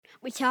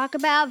We talk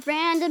about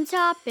random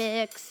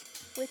topics,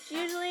 which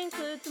usually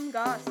includes some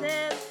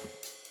gossip.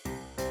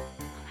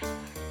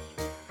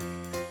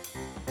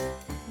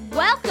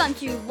 Welcome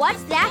to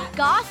What's That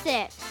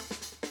Gossip?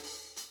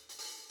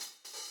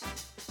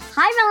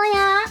 Hi,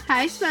 Velia.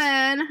 Hi,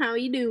 Sven. How are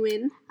you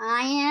doing?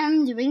 I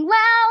am doing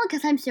well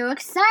because I'm so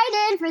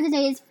excited for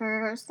today's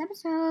first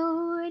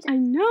episode. I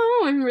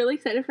know. I'm really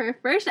excited for our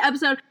first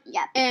episode.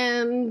 Yep.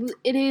 And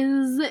it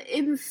is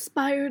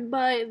inspired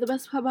by the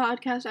best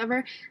podcast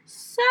ever,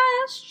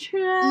 Sasha.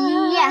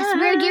 Yes,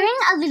 we're giving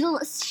a little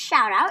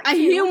shout out to... A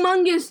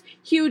humongous,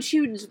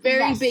 huge,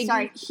 very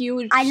big,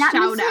 huge I'm not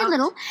shout going to say out.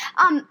 little.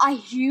 A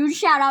huge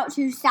shout out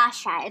to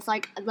Sasha. It's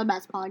like the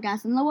best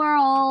podcast in the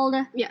world.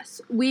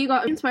 Yes, we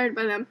got inspired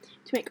by them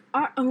to make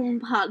our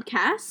own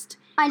podcast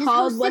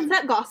called What's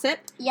That Gossip?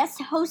 Yes,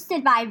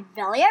 hosted by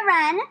Velia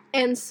Wren.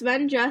 And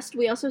Sven Just.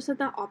 We also said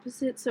the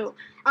opposite, so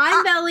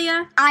I'm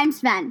Velia. I'm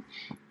Sven.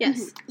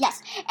 Yes. Mm-hmm.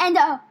 Yes. And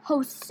the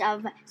hosts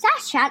of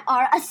Sash Chat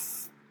are Athena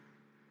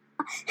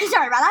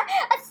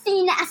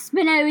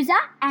Espinoza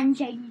and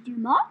J.D.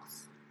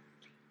 Dumas.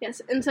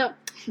 Yes, and so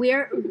we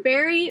are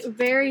very,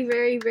 very,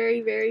 very,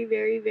 very, very,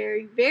 very,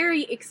 very,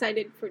 very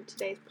excited for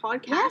today's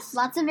podcast. Yes,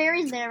 lots of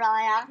berries there,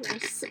 Velia.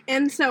 Yes,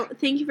 and so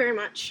thank you very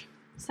much,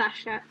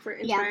 Sasha, for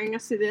inspiring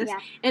us to this. Yeah.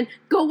 And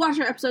go watch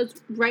our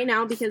episodes right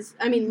now because,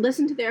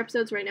 listen to their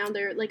episodes right now.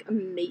 They're,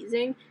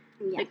 amazing.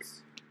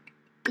 Yes.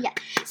 Yeah.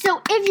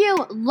 So if you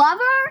love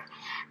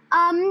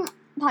our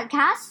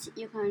podcast,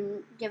 you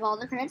can give all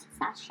the credit to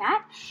Sash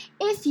Chat.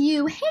 If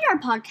you hate our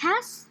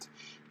podcast,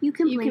 you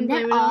can blame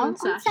it all on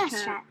Sash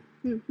Chat.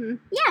 Mm-hmm.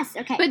 Yes,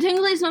 okay. But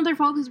technically it's not their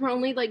fault because we're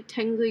only,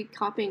 technically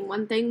copying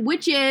one thing,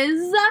 which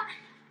is...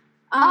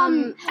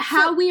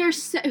 how we are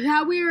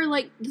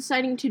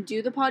deciding to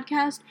do the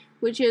podcast,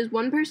 which is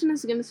one person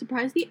is going to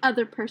surprise the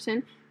other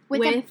person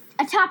with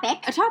a topic.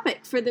 A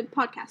topic for the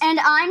podcast. And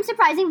I'm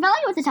surprising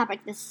Velia with a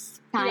topic this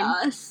time.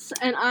 Yes,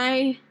 and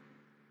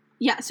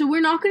so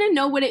we're not going to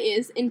know what it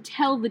is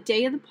until the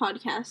day of the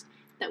podcast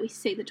that we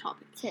say the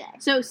topic. Today.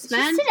 So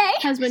Sven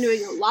has been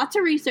doing lots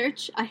of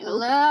research, I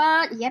hope.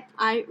 Yep.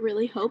 I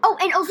really hope. Oh,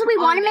 and also we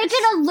want to make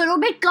it a little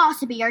bit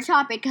gossipy, our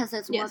topic, because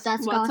it's what's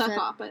gossip.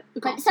 Gossip. But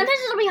sometimes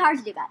it'll be hard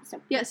to do that.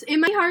 So. Yes, it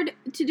might be hard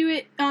to do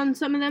it on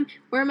some of them,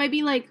 or it might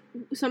be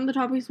some of the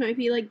topics might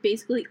be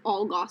basically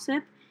all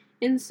gossip.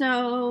 And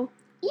so,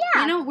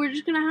 we're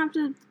just going to have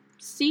to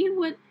see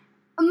what...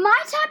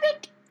 My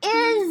topic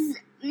is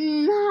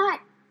not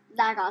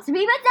that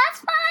gossipy, but that's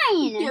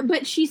fine. Yeah,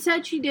 but she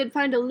said she did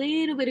find a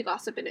little bit of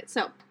gossip in it,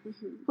 so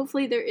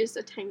hopefully there is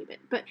a tiny bit.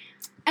 But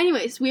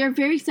anyways, we are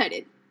very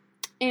excited.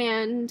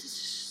 And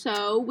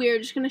so we're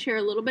just going to share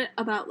a little bit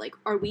about,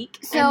 our week.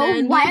 So and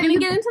then we're going to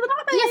get into the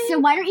topic. Yes, so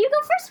why don't you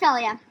go first,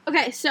 Velia?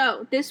 Okay,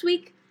 so this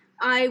week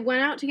I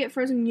went out to get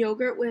frozen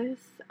yogurt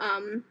with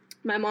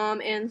my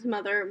mom and some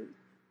other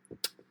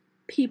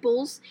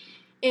peoples.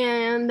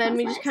 And then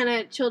we just kind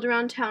of chilled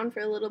around town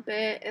for a little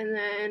bit. And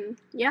then,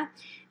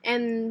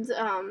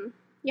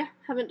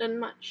 haven't done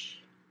much.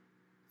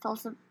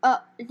 Also,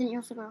 didn't you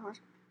also go to horse?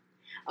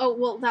 Oh,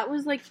 well, that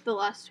was, the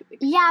last 2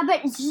 weeks. Yeah,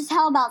 but just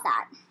tell about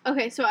that.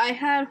 Okay, so I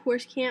had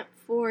horse camp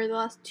for the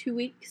last 2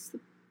 weeks.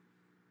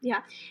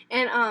 Yeah.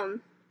 And,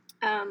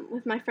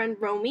 with my friend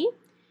Romy.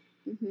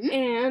 Mm-hmm.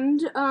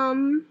 And,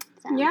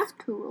 Sounds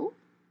cool.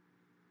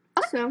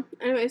 Okay. So,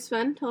 anyway,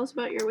 Sven, tell us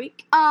about your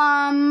week.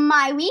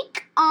 My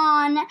week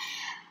on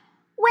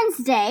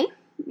Wednesday,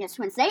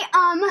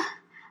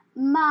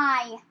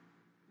 my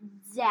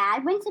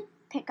dad went to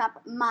pick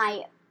up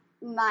my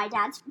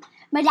dad's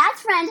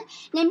friend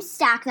named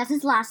Stack. That's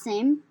his last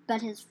name,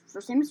 but his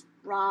first name is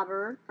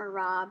Robert or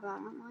Rob. I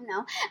don't really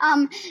know.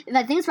 I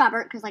think it's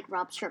Robert because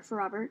Rob's short for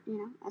Robert,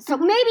 So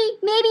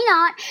maybe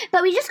not,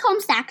 but we just call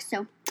him Stack.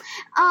 So,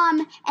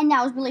 and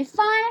that was really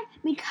fun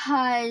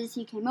because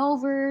he came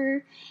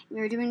over. We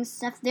were doing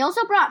stuff. They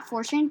also brought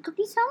fortune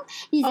cookies home.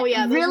 These those were good.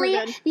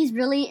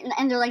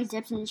 And they're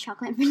dipped in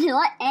chocolate and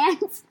vanilla. And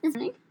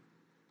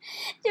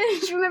do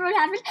you remember what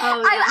happened? Oh,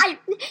 yeah.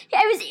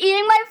 I was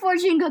eating my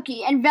fortune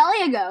cookie, and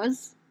Velia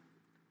goes.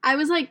 I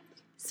was like,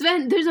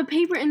 Sven, there's a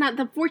paper in that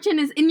the fortune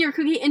is in your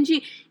cookie, and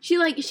she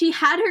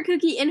had her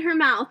cookie in her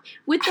mouth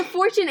with the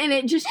fortune in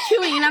it, just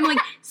chewing, and I'm like,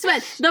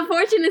 Sven, the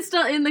fortune is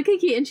still in the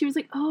cookie, and she was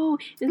like, oh,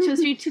 and so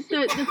she took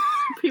the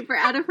paper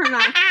out of her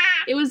mouth.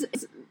 It was an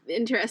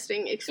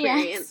interesting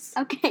experience.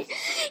 Yes. Okay.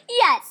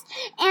 Yes.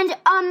 And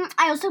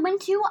I also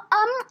went to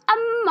a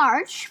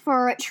march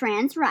for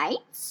trans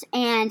rights,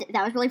 and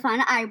that was really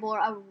fun. I wore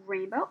a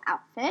rainbow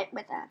outfit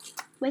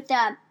with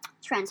a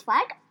trans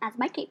flag as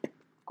my cape.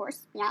 Of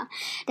course, yeah,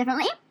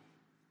 definitely.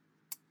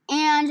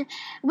 And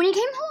when he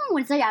came home on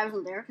Wednesday, I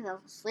wasn't there because I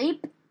was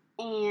asleep,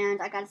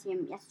 and I got to see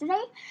him yesterday.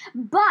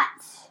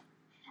 But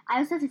I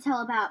also have to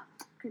tell about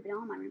creepy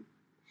doll in my room.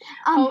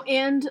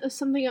 And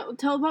something else.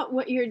 Tell about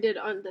what you did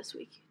on this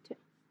week too.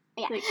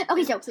 Yeah. Okay,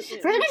 so first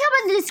I'm gonna tell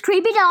about this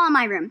creepy doll in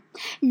my room.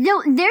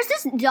 There's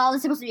this doll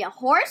that's supposed to be a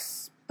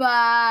horse,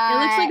 but... It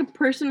looks like a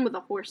person with a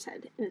horse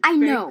head. And it's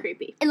very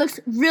creepy. It looks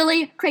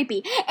really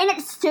creepy. And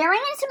it's staring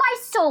into my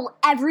soul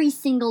every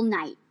single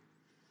night.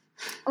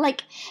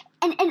 like,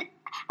 and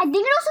I think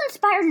it also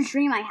inspired a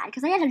dream I had,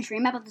 because I had a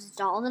dream about this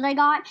doll that I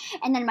got,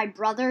 and then my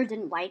brother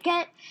didn't like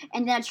it,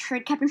 and then I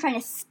kept on trying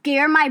to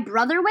scare my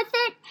brother with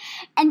it,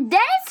 and then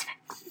its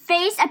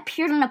face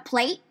appeared on a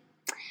plate,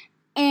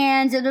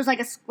 and there's like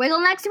a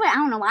squiggle next to it, I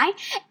don't know why,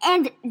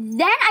 and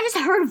then I just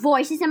heard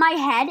voices in my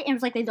head, and it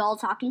was like the doll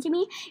talking to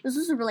me. It was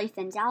just a really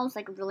thin doll, it was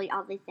like really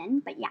oddly thin,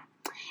 but yeah.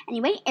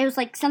 Anyway, it was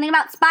like something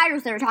about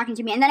spiders that were talking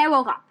to me, and then I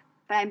woke up,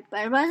 but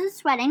I wasn't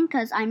sweating,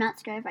 because I'm not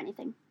scared of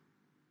anything.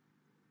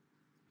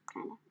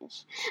 Kind of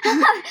ish.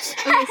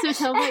 Okay, so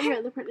tell about your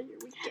other part of your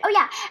weekend. Oh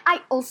yeah,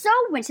 I also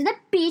went to the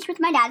beach with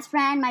my dad's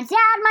friend, my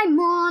dad, my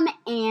mom,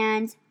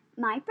 and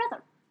my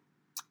brother.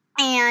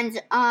 And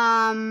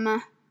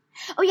oh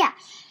yeah,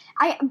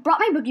 I brought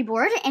my boogie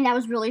board, and that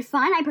was really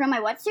fun. I put on my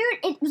wetsuit.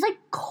 It was like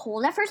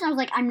cold at first, and I was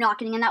like, I'm not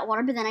getting in that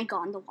water. But then I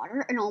got in the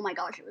water, and oh my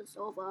gosh, it was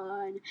so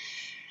fun.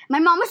 My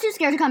mom was too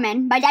scared to come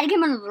in. My dad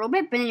came in a little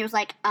bit, but then he was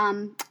like,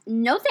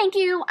 no thank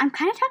you. I'm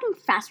kind of talking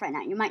fast right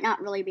now. You might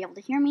not really be able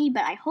to hear me,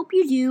 but I hope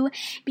you do,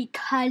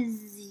 because,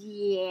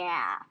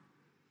 yeah.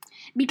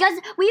 Because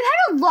we've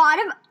had a lot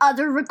of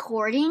other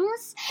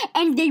recordings,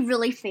 and they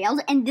really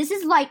failed, and this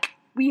is like,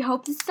 we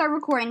hope this is our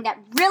recording that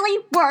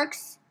really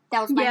works.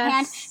 That was my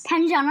hand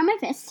pinned down on my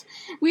fist.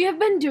 We have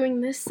been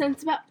doing this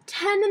since about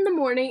 10 in the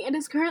morning. It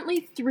is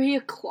currently 3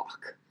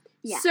 o'clock.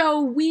 Yeah.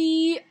 So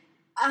we...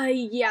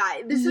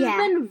 this has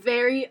been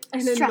very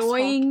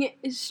annoying,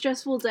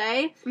 stressful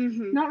day.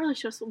 Mm-hmm. Not really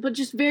stressful, but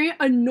just very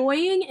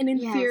annoying and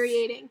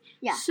infuriating.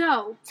 Yeah.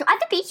 So at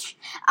the beach,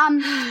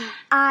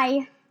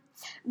 I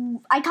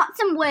caught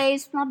some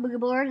waves from my boogie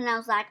board, and I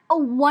was like, oh,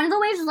 one of the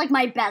waves was like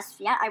my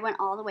best yet. I went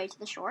all the way to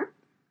the shore.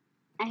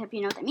 I hope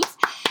you know what that means.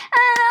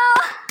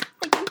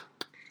 Thank you.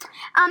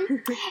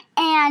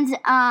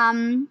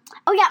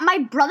 Oh yeah, my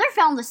brother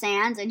fell in the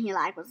sands, and he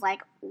was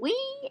like, wee,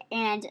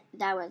 and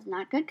that was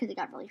not good, because he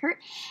got really hurt,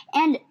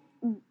 and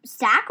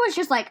Zach was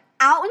just like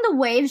out in the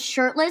waves,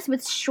 shirtless,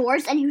 with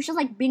shorts, and he was just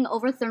like being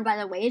overthrown by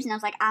the waves, and I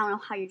was like, I don't know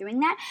how you're doing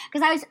that,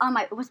 because I was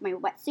with my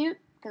wetsuit,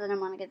 because I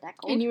didn't want to get that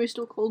cold. And you were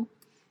still cold?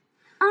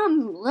 A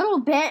little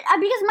bit,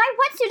 because my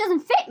wetsuit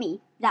doesn't fit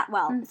me that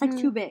well. Mm-hmm. It's like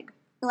too big.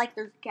 Like,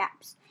 there's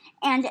gaps.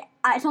 And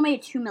it's only a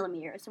 2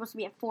 millimeter. It's supposed to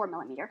be a 4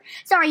 millimeter.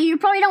 Sorry, you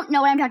probably don't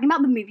know what I'm talking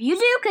about, but maybe you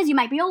do, because you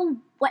might be a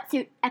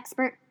wetsuit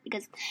expert,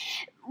 because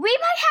we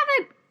might have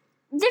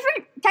a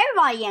different type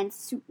of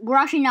audience. We're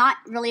actually not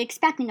really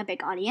expecting a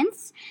big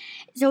audience.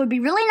 So it would be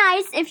really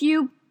nice if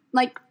you,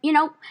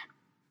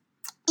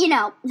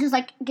 just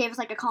gave us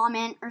a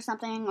comment or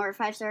something, or a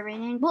 5-star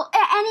rating. Well,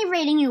 any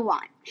rating you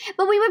want.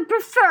 But we would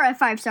prefer a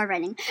 5-star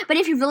rating. But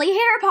if you really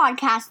hate our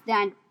podcast,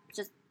 then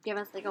just give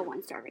us a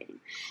 1-star rating.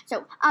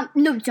 So,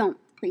 no, don't.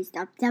 Please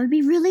don't. That would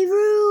be really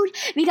rude.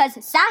 Because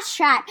Sass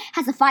Chat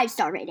has a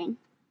 5-star rating.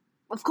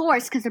 Of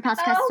course, because their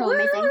podcast is so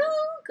amazing.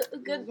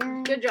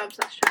 Good job,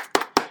 Sass Chat.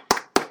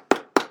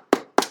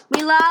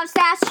 We love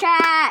Sass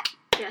Chat.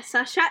 Yeah,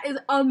 Sass Chat is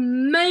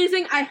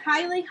amazing. I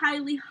highly,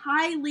 highly,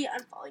 highly,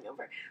 I'm falling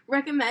over,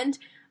 recommend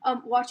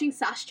watching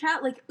Sass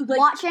Chat.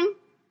 Watching?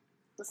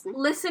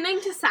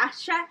 Listening to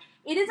Sass Chat.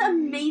 It is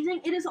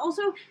amazing. It is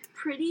also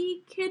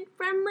pretty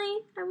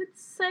kid-friendly, I would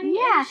say.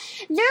 Yeah.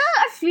 There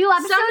are a few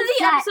episodes. Some of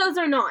the episodes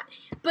are not,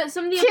 but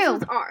some of the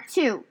episodes are.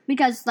 Two.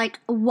 Because,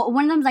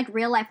 one of them is,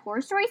 real-life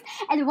horror stories,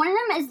 and one of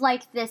them is,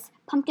 this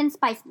pumpkin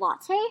spice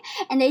latte,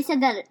 and they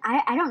said that,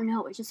 I don't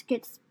know, it just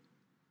gets,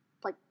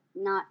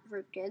 not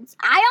for kids.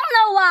 I don't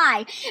know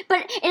why,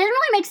 but it doesn't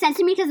really make sense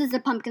to me because it's a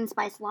pumpkin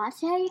spice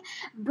latte,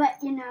 but,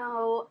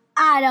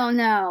 I don't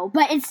know,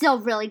 but it's still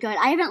really good.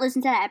 I haven't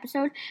listened to that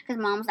episode because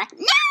Mom was like,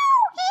 no!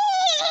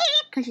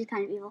 Because she's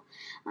kind of evil.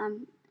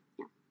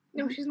 Yeah.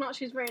 No, she's not.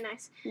 She's very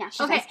nice. Yeah,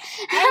 she's okay. Nice.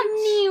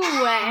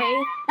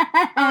 Anyway,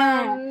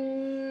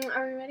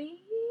 are we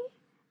ready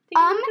to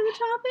get into the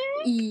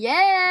topic?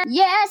 Yeah.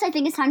 Yes, I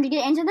think it's time to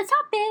get into the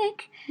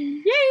topic.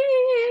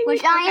 Yay!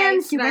 Which I am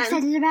super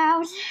excited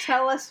about.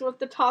 Tell us what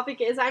the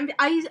topic is.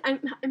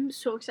 I'm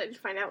so excited to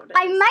find out what it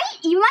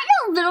is. You might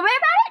know a little bit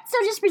about it,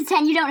 so just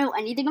pretend you don't know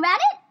anything about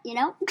it,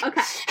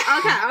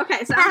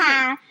 Okay. So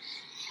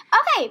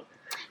okay.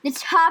 The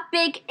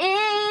topic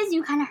is,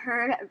 you kind of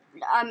heard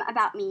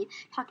about me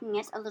talking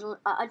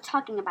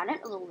about it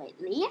a little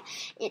lately.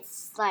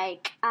 It's a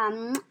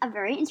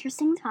very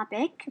interesting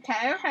topic.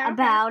 Okay.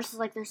 About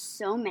there's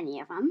so many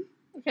of them.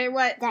 Okay,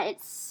 what? That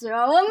it's so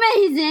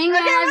amazing.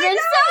 Okay,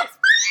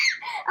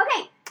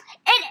 Okay,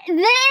 it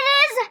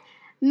is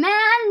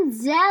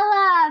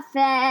Mandela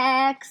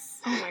Effect.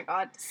 Oh my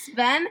god,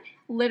 Sven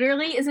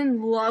literally is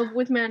in love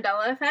with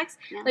Mandela Effects.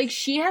 Yes.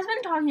 She has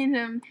been talking to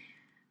him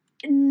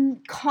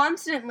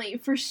constantly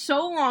for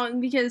so long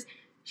because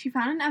she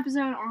found an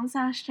episode on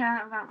Sass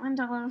Chat about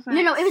Mandela Effects.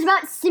 No, it was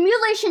about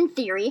simulation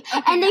theory,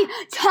 and they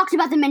talked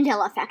about the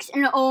Mandela Effect,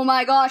 and oh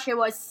my gosh, it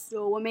was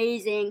so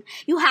amazing.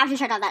 You have to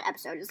check out that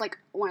episode. It's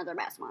one of their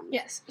best ones.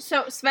 Yes.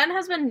 So Sven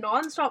has been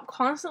nonstop,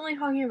 constantly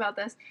talking about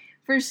this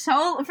for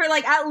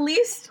at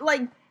least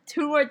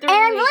 2 or 3 And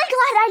I'm really weeks.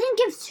 glad I didn't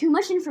give too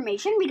much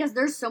information because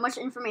there's so much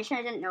information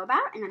I didn't know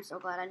about, and I'm so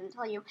glad I didn't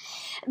tell you.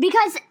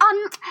 Because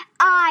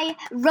I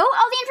wrote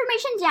all the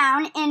information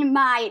down in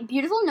my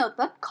beautiful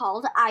notebook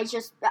called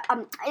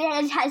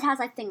it has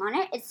a thing on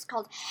it. It's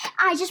called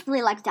I Just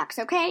Really Like Ducks,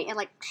 okay?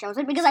 It shows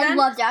it because I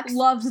love ducks.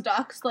 Loves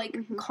ducks,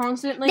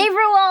 constantly. They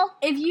rule.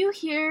 If you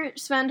hear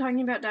Sven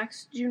talking about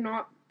ducks, do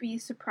not be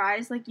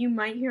surprised. You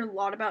might hear a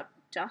lot about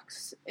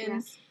ducks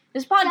in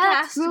this podcast.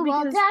 Ducks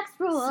rule, ducks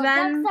rule,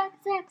 Sven...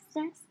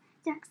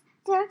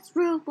 ducks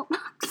rule.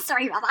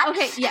 Sorry about that.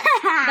 Okay, yes,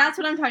 that's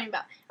what I'm talking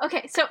about.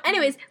 Okay, so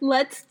anyways,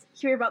 let's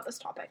hear about this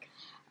topic.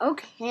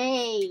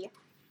 Okay.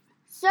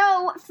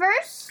 So,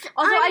 first...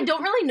 Also, I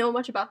don't really know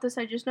much about this.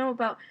 I just know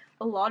about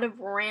a lot of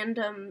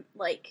random,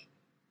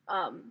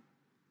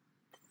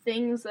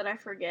 things that I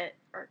forget,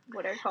 or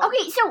what are called.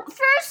 Okay, so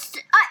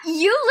first,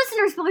 you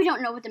listeners probably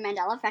don't know what the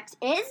Mandela Effect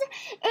is.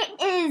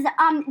 It is,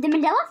 the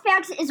Mandela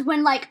Effect is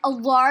when, a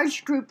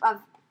large group of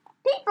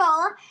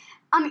people,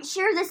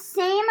 share the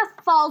same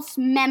false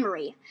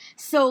memory.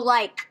 So,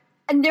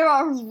 and there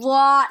are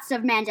lots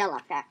of Mandela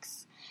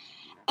Effects.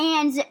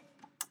 And,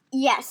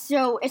 yes,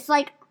 so it's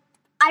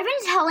I've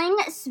been telling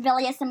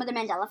Velia some of the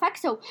Mandela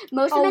Effects, so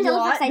most of the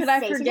Mandela Effects I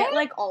say forget,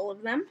 today. all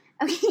of them.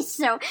 Okay,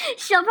 so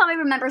she'll probably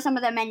remember some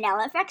of the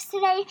Mandela Effects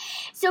today.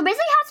 So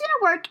basically how it's going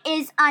to work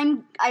is I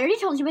already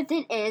told you what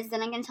it is,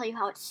 then I'm going to tell you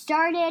how it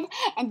started,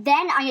 and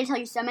then I'm going to tell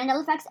you some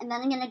Mandela Effects, and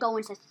then I'm going to go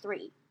into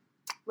 3,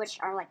 which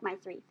are my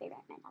 3 favorite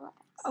Mandela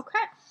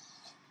Effects.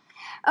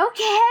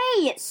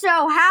 Okay, so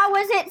how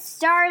was it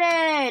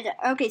started?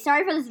 Okay,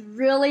 sorry for this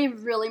really,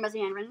 really messy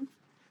handwriting.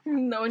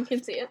 No one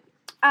can see it.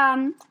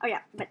 Oh yeah,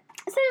 but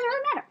it doesn't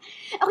really matter.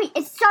 Okay,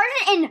 it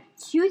started in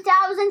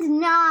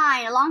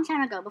 2009, a long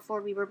time ago, before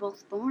we were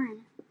both born.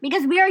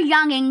 Because we are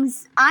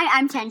youngings.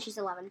 I'm 10, she's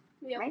 11.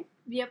 Yep. Right?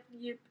 Yep.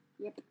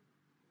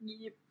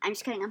 I'm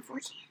just kidding, I'm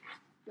 14.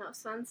 No,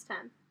 Sven's 10.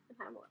 And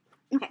I'm 11.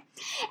 Okay.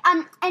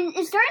 And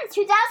it started in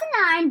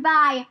 2009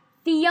 by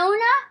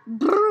Fiona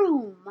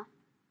Broom.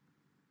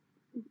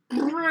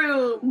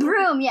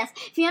 Broom, yes.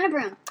 Fiona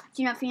Broom.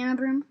 Do you know Fiona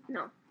Broom?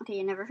 No. Okay,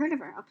 you never heard of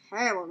her.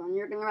 Okay, well then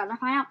you're going to rather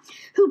find out.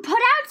 Who put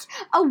out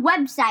a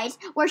website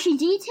where she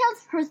detailed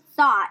her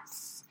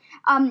thoughts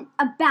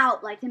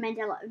about the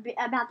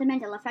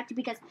Mandela Effect,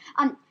 because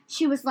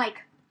she was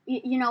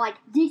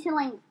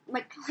detailing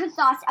her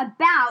thoughts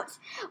about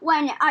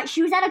when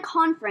she was at a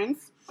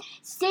conference,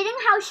 stating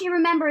how she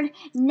remembered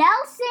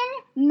Nelson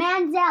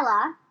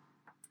Mandela,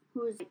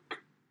 who's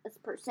this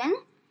person.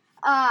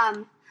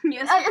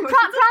 Yes, of course,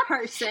 it's a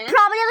person.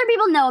 Probably other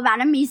people know about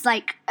him. He's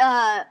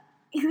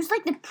he was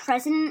the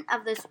president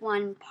of this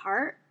one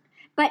part,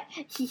 but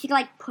he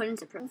put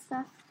into prison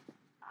stuff.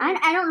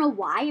 I don't know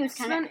why. It was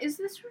kind of. Sven, is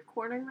this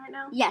recording right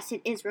now? Yes, it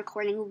is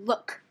recording.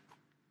 Look.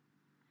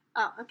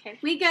 Oh, okay.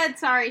 We good.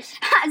 Sorry.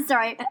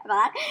 Sorry about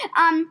that.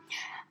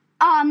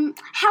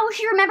 How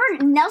she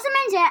remembered Nelson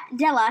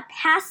Mandela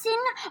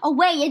passing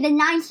away in the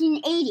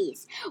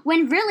 1980s,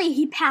 when really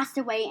he passed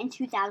away in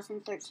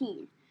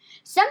 2013.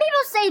 Some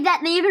people say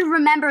that they even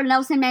remember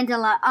Nelson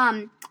Mandela,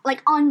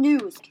 on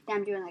news,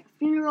 them doing a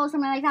funeral or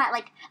something like that,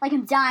 like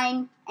him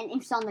dying, and it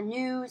was on the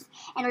news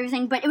and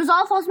everything. But it was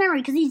all false memory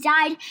because he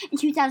died in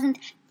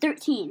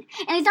 2013,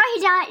 and they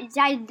thought he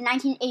died in the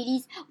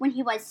 1980s when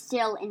he was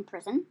still in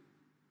prison,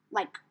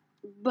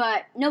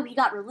 but no, he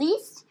got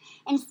released,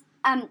 and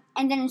then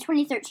in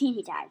 2013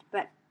 he died.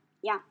 But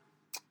yeah.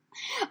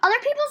 Other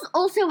people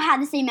also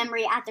had the same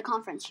memory at the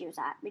conference she was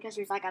at, because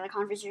she was at a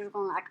conference, she was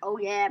going oh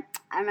yeah,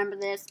 I remember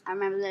this,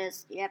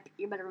 yep,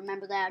 you better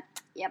remember that,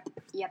 yep,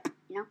 you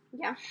know?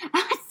 Yeah.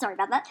 Sorry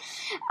about that.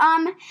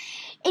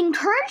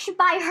 Encouraged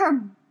by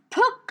her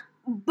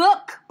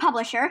book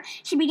publisher,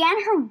 she began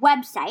a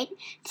website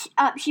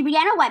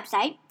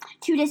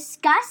to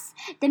discuss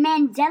the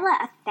Mandela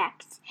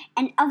Effect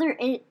and other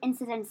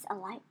incidents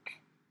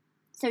alike.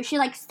 So she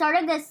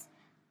started this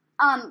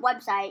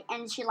website,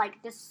 and she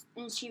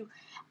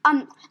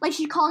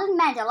she called it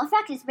Mandela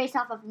Effect. It's based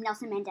off of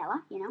Nelson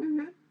Mandela, you know.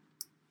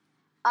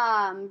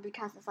 Mm-hmm.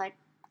 Because it's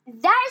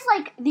that is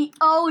the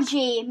OG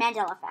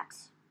Mandela Effect.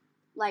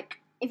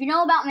 If you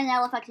know about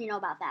Mandela Effect, you know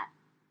about that.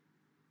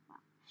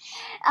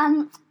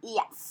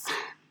 Yes.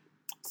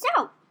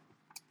 So,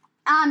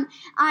 I'm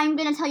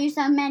gonna tell you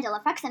some Mandela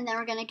Effects, and then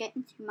we're gonna get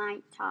into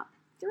my top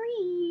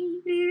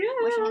 3,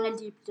 which I'm gonna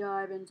deep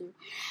dive into.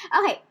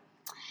 Okay.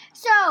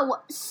 So,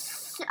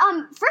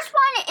 first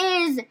one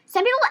is,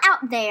 some people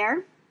out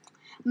there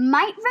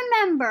might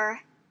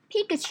remember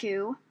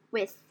Pikachu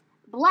with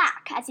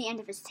black at the end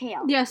of his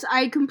tail. Yes,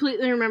 I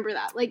completely remember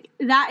that.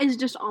 That is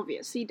just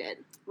obvious. He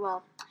did.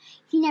 Well,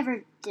 he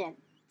never did.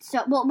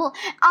 So,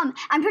 I'm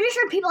pretty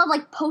sure people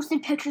have,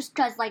 posted pictures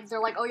because, they're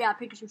oh yeah,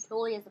 Pikachu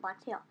totally has a black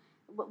tail.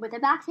 With a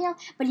black tail,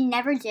 but he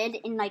never did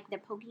in, the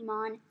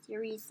Pokemon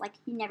series.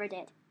 He never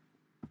did.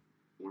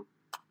 You know?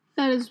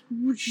 That is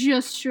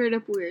just straight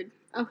up weird.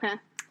 Okay.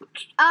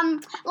 A lot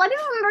of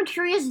people remember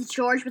Curious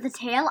George with a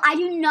tail. I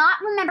do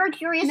not remember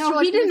Curious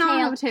George with a tail. No, he did not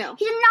have a tail.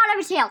 He did not have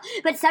a tail.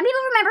 But some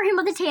people remember him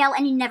with a tail,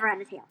 and he never had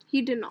a tail.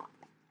 He did not.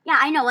 Yeah,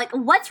 I know. Like,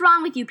 what's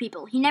wrong with you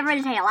people? He never had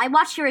a tail. I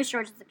watched Curious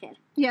George as a kid.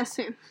 Yeah,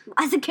 same.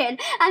 As a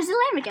kid. I still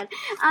am a kid.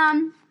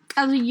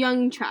 As a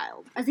young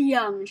child. As a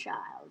young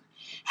child.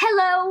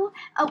 Hello.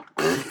 Oh.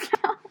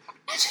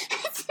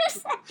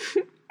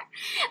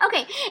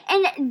 Okay,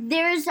 and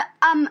there's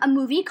a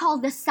movie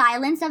called The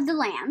Silence of the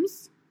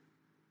Lambs.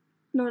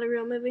 Not a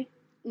real movie.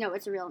 No,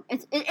 it's a real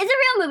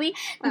movie,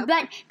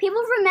 but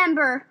people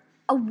remember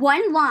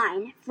one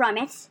line from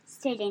it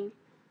stating,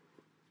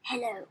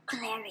 "Hello,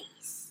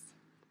 Clarice,"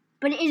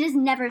 but it is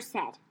never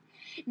said.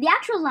 The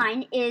actual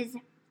line is,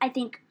 I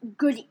think,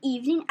 "Good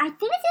evening." I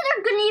think it's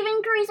either "Good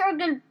evening, Clarice" or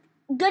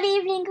 "Good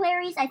evening,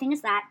 Clarice." I think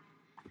it's that,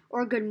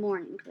 or "Good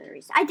morning,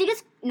 Clarice." I think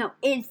it's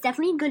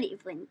definitely "Good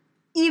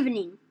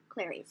evening,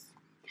 Clarice."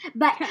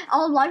 But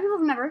a lot of people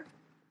remember,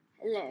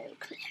 "Hello,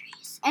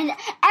 Clarice." And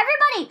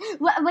everybody,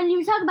 when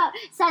you talk about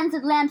Silence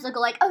of the Lambs, they'll go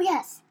like, "Oh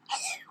yes,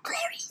 hello,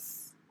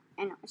 Clarice."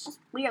 I know, it's just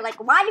weird. Like,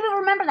 why do people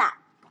remember that?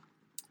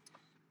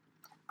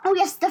 Oh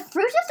yes, the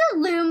Fruit of the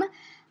Loom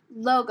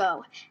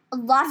logo.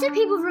 Lots of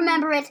people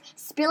remember it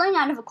spilling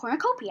out of a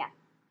cornucopia.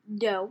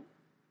 No,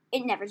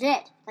 it never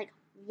did. Like,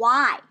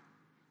 why?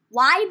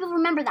 Why do people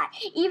remember that?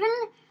 Even,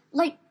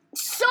 like,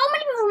 so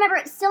many people remember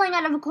it spilling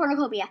out of a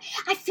cornucopia.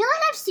 I feel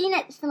like I've seen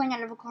it spilling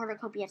out of a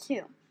cornucopia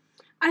too.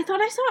 I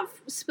thought I saw it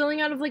spilling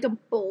out of, like, a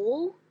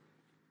bowl,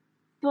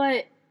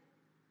 but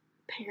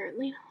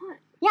apparently not.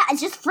 Yeah,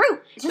 it's just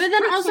fruit. It's just but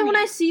then fruit also when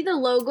in I it. see the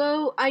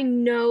logo, I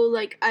know,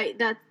 like,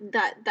 that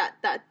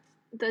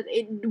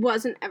it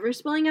wasn't ever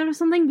spilling out of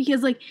something,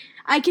 because, like,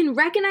 I can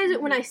recognize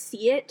it when I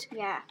see it.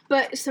 Yeah.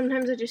 But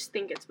sometimes I just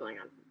think it's spilling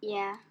out.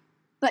 Yeah.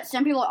 But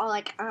some people are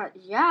like,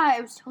 yeah,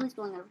 it was totally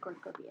spilling out of a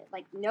cornucopia.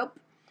 Like, nope.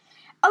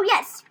 Oh,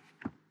 yes.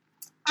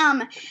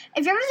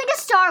 If you ever think of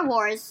Star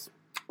Wars,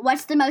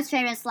 what's the most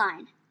famous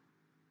line?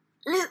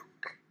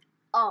 Luke,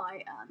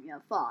 I am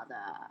your father.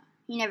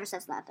 He never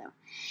says that, though.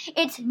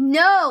 It's,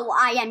 no,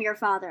 I am your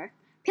father.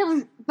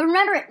 People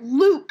remember it,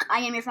 Luke, I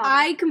am your father.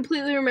 I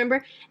completely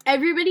remember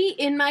everybody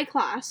in my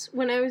class,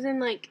 when I was in,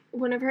 like,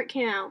 whenever it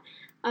came out,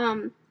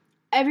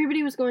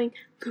 everybody was going,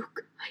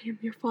 Luke, I am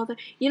your father.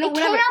 You know, it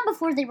whatever. came out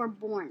before they were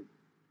born.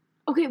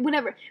 Okay,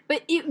 whatever.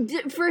 But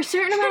for a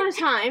certain amount of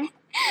time...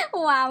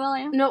 Wow,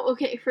 William. No,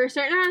 okay, for a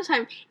certain amount of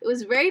time, it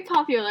was very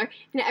popular,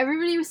 and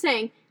everybody was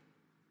saying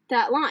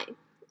that line.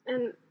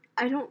 And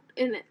I don't...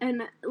 And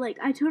like,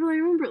 I totally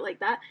remember it like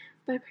that,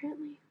 but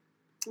apparently...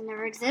 It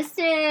never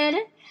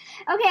existed.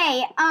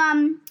 Okay,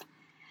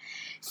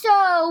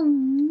 so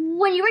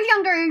when you were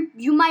younger,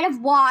 you might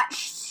have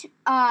watched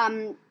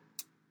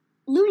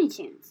Looney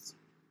Tunes.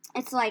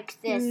 It's like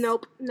this.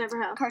 Nope,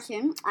 never have.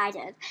 Cartoon. I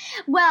did.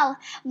 Well,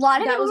 a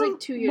lot of that people. was like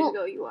 2 years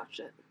ago you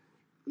watched it.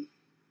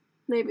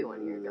 Maybe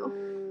 1 year ago.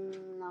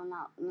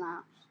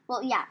 No.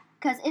 Well, yeah,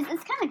 because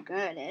it's kind of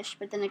goodish,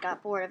 but then I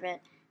got bored of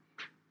it.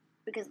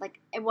 Because, like,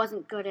 it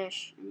wasn't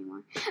goodish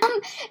anymore.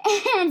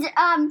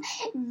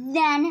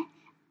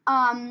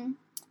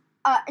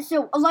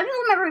 So a lot of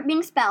people remember it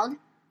being spelled,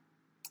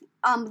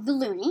 the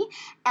Looney,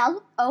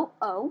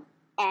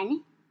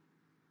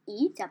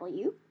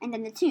 Looney, and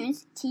then the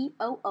Tunes, Toons.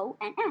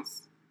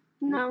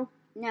 No.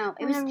 No,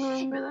 it I was. never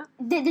remember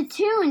that. The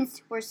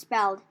Tunes were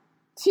spelled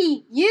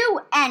Tunes,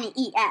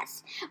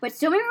 but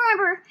so many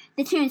remember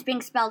the Tunes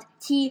being spelled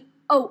Toons.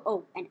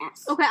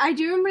 Okay, I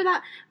do remember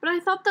that, but I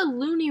thought the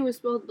Looney was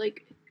spelled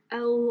like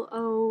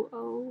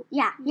Looney.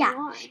 Yeah.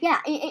 Looney,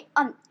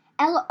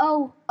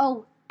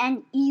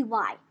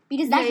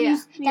 because that's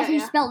how you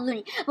spell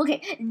Looney.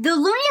 Okay, the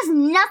Looney has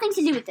nothing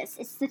to do with this.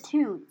 It's the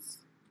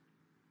Tunes.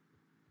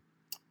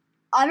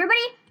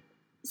 Everybody,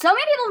 so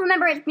many people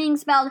remember it being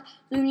spelled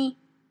Looney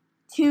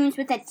Tunes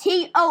with a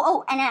Toons.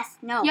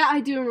 No. Yeah,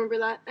 I do remember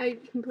that. I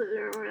completely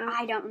remember that.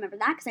 I don't remember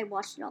that because I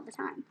watched it all the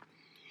time.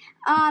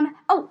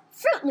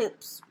 Fruit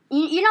Loops.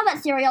 You know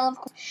that cereal, of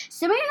course.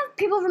 So many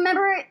people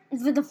remember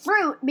the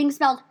fruit being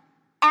spelled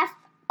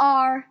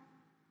Fruit,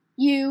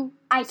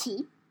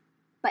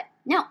 but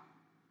no.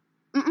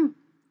 It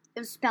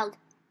was spelled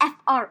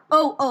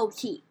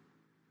Froot.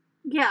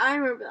 Yeah, I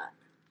remember that.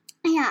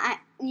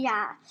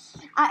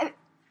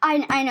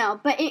 I know,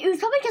 but it was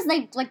probably because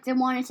they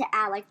wanted to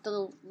add like the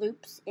little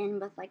loops in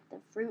with like the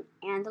fruit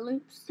and the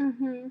loops,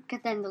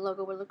 because then the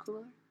logo would look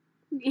cooler.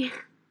 Yeah.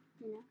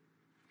 You know.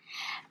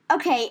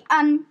 Okay.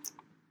 I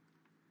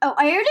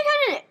already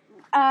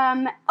got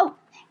it.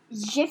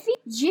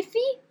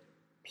 Jiffy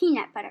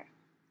peanut butter.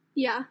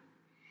 Yeah.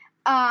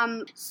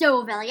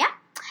 So Velia,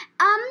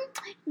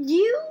 do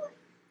you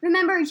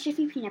remember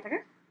Jiffy peanut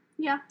butter?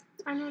 Yeah,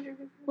 I know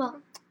Jiffy.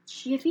 Well,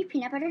 Jiffy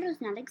peanut butter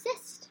does not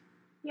exist.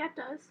 Yeah, it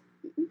does.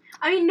 Mm-mm.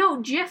 I mean, no,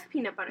 Jif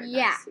peanut butter does.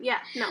 Yeah. Yeah,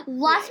 no.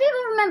 Lots of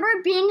people remember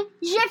it being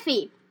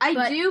Jiffy.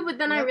 I do, but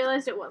then I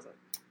realized it wasn't.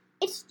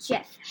 It's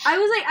Jif. I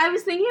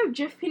was thinking of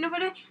Jif peanut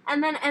butter,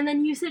 and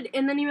then you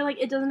were like,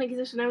 it doesn't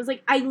exist, and I was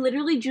like, I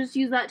literally just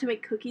used that to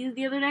make cookies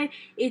the other day.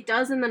 It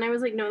does, and then I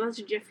was like, no, that's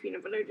Jif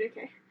peanut butter,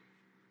 JK.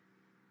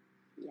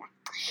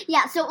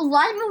 Yeah, so a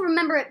lot of people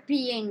remember it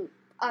being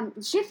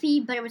Jiffy,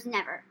 but it was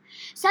never.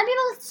 Some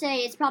people say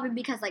it's probably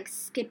because like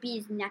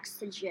Skippy's next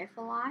to Jif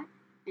a lot.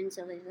 And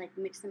so they like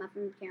mix them up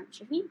and became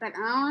Shiffy. But I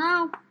don't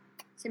know.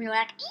 Some people are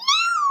like,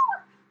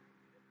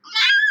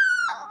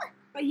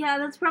 no! Yeah,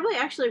 that's probably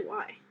actually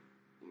why.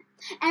 And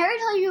I already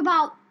told you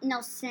about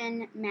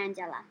Nelson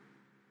Mandela.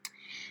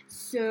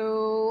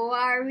 So,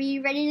 are we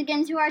ready to get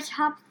into our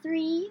top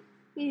 3?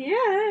 Yeah.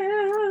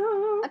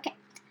 Okay.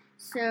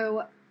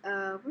 So,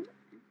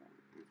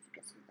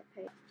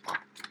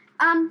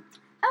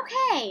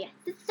 okay,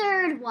 the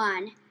third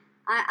one.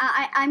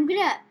 I'm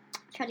gonna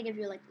try to give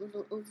you like a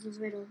little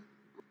riddle.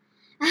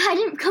 I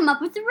didn't come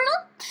up with the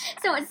riddle,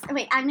 so I'm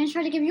gonna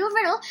try to give you a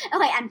riddle.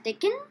 Okay, I'm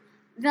thinking,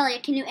 Velia,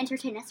 can you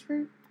entertain us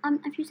for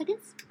a few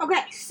seconds?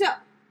 Okay, so,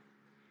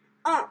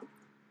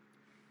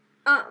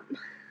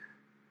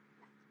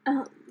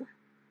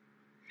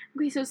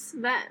 okay, so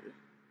Sven,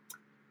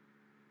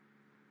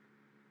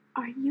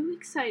 are you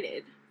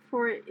excited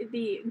for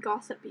the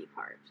gossipy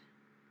part?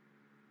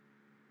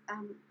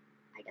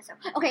 I guess so.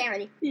 Okay, I'm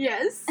ready.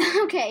 Yes.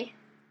 Okay.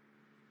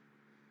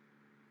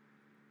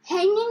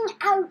 Hanging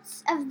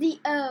out of the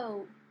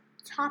O,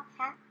 top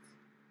hat,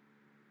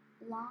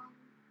 long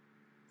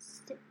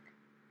stick.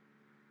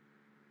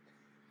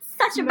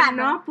 Such a bad one.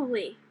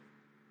 Monopoly.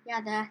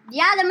 Yeah,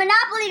 the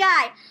Monopoly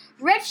guy.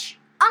 Rich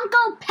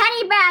Uncle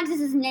Pennybags is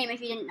his name,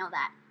 if you didn't know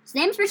that. His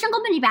name's Rich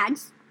Uncle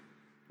Pennybags.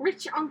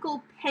 Rich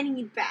Uncle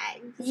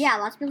Pennybags. Yeah,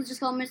 lots of people just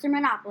call him Mr.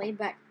 Monopoly,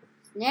 but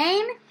his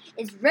name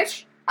is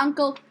Rich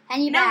Uncle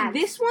Pennybags. Now,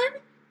 this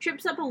one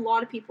trips up a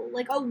lot of people.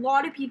 Like, a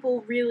lot of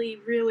people really,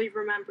 really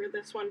remember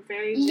this one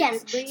very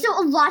vividly. Yes, so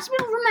a lot of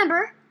people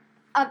remember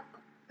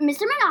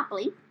Mr.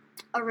 Monopoly,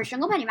 or Rich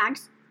Uncle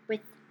Pennybags,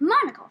 with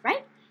monocle,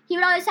 right? He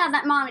would always have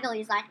that monocle.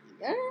 He's like,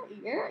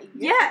 yeah,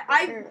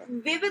 I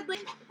vividly...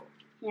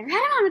 Never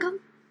had a monocle.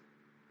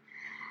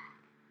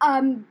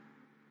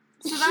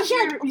 So that's he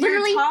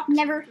literally top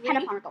never 3? had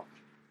a monocle.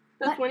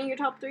 That's one of your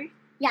top 3?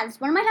 Yeah,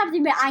 that's one of my top 3,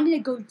 but I'm gonna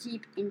go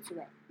deep into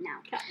it now.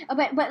 Okay.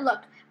 But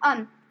look,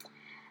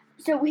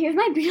 so here's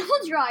my beautiful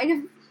drawing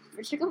of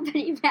Rich Uncle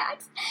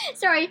Pennybags.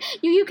 Sorry,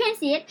 you can't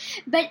see it,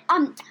 but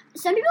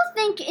some people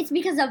think it's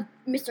because of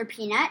Mr.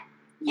 Peanut.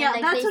 Yeah,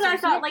 and, that's what I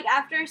thought. Like,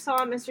 after I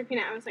saw Mr.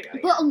 Peanut, I was like, oh,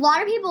 yeah. But a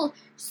lot of people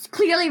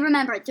clearly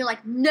remember it. They're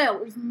like, no,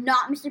 it was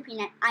not Mr.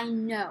 Peanut. I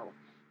know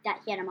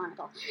that he had a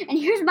monocle. And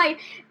here's my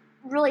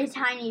really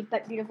tiny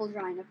but beautiful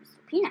drawing of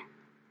Mr. Peanut.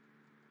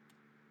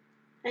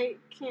 I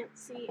can't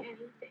see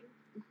anything.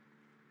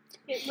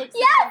 It looks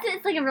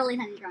it's like a really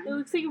tiny drawing. It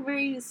looks like a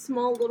very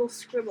small little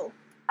scribble.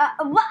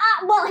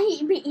 Well, he's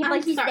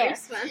sorry, there.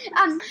 Sven.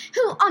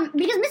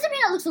 Because Mr.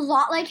 Peanut looks a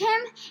lot like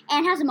him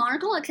and has a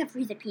monocle, except for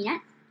he's a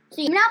peanut.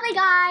 So the Monopoly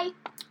guy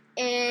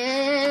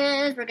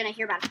we're gonna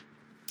hear about him.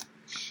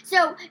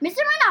 So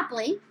Mr.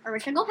 Monopoly, or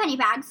Rich Uncle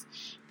Pennybags,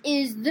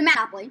 is the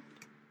Monopoly,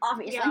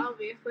 obviously. Yeah,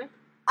 obviously.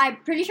 I'm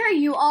pretty sure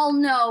you all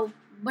know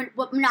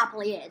what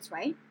Monopoly is,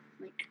 right?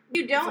 Like,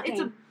 you don't?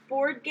 It's a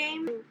board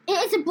game?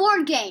 It's a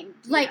board game.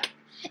 Like,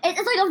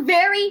 it's like a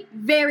very,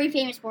 very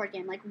famous board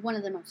game. Like, one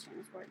of the most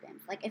famous board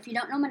games. Like, if you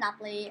don't know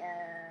Monopoly,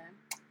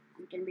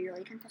 I'm gonna be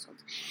really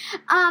confused.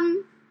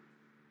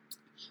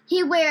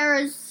 He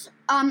wears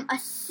a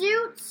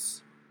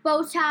suit,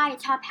 bow tie, a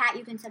top hat.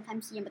 You can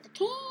sometimes see him with a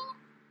cane.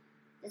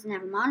 Doesn't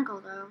have a monocle,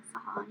 though.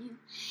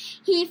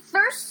 He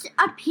first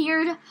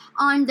appeared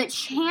on the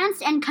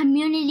Chance and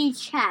Community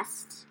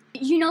Chest.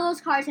 You know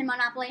those cards in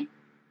Monopoly?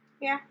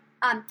 Yeah.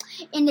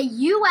 In the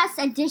U.S.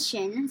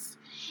 editions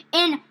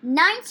in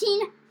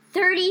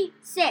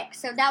 1936.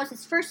 So that was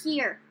his first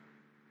year.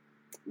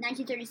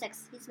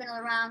 1936. He's been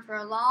around for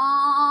a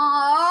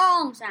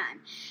long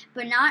time.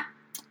 But not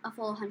a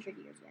full 100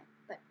 years yet.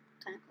 But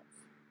kind of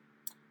close.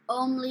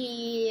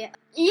 Only...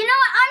 You know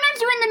what? I'm not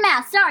doing the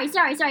math. Sorry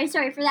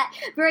for that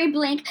very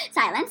blank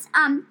silence.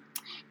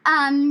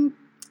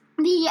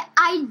 The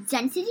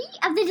identity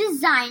of the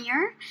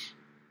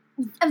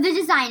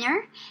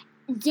designer,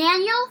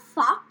 Daniel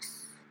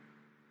Fox,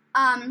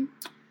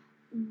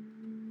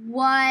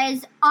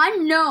 was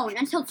unknown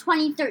until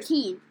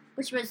 2013,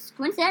 which was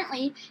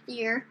coincidentally the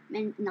year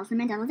Nelson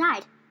Mandela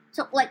died.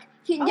 So, like,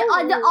 the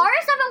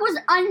artist of it was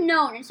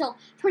unknown until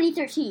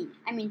 2013.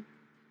 I mean,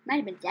 might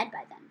have been dead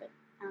by then, but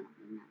I don't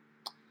know.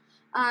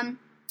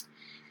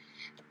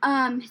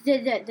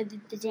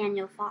 The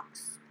Daniel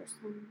Fox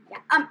person, yeah.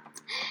 And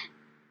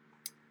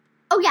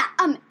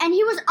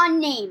he was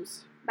unnamed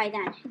by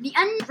then. The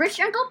Rich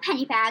Uncle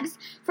Pennybags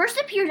first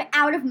appeared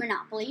out of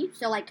Monopoly,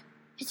 so, like,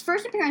 his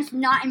first appearance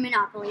not in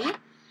Monopoly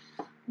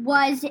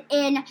was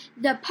in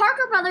the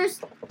Parker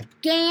Brothers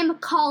game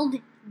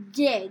called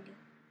Dig.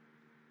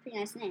 Pretty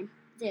nice name,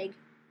 Dig.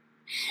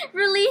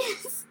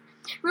 Released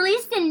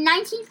in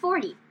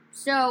 1940,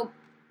 so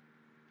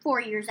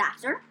 4 years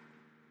after.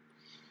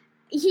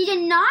 He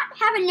did not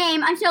have a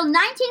name until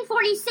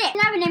 1946. He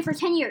didn't have a name for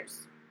 10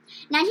 years.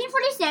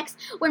 1946,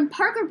 when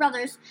Parker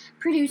Brothers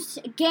produced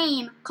a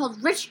game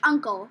called Rich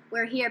Uncle,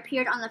 where he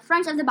appeared on the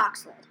front of the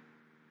box lid.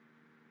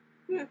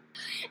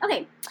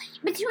 Okay,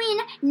 between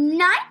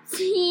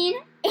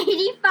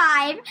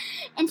 1985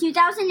 and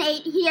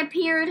 2008, he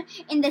appeared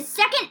in the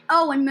second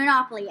O in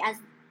Monopoly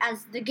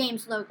as the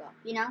game's logo.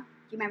 You know?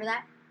 Do you remember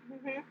that?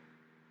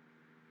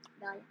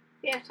 Velia?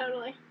 Yeah,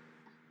 totally.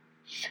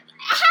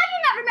 How do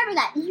you not remember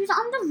that? He was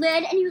on the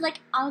lid, and he was like,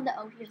 he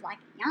was like,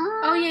 yeah.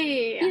 Oh,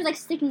 yeah. He was like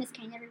sticking his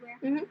cane everywhere.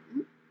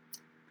 Mm-hmm.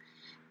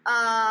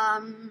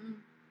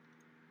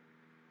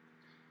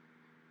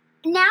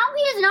 Now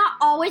he does not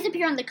always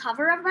appear on the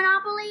cover of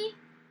Monopoly.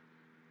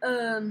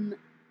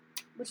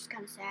 Which is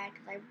kind of sad,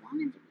 because I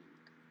want him to be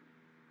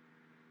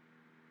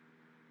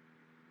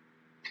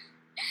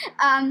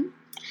on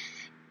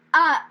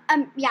the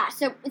cover. Yeah,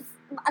 so it's,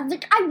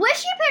 like, I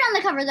wish he appeared on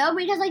the cover, though,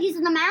 because, like, he's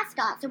in the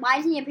mascot, so why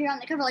doesn't he appear on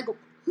the cover? Like,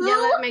 who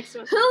that makes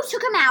sense. Who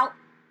took him out?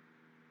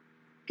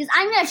 Because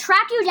I'm going to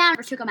track you down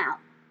or took him out.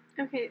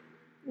 Okay.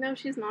 No,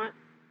 she's not.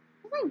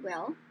 Well, I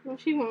will. No,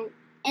 she won't.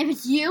 And if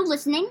it's you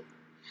listening...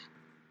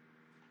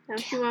 No,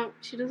 she won't.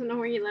 She doesn't know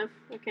where you live.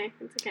 Okay,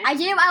 it's okay. I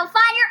do. I'll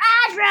find your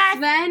address!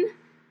 Sven!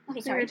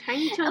 Okay, There sorry. are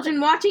tiny children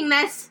watching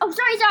this. Oh,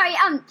 sorry.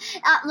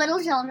 Little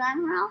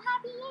children, we're all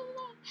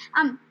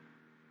happy.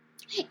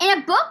 In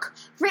a book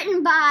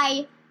written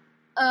by,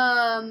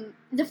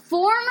 the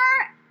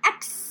former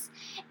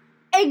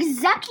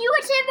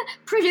executive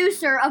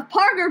producer of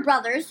Parker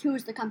Brothers,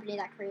 who's the company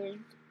that created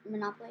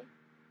Monopoly.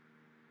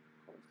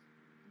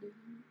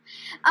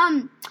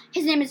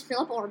 His name is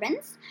Philip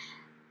Orbans.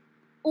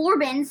 Or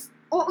maybe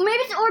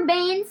it's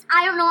Orbanes.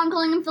 I don't know. I'm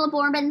calling him Philip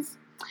Orbans.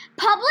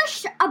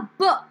 Published a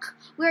book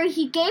where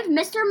he gave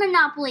Mr.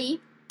 Monopoly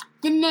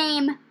the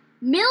name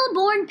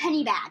Milbourne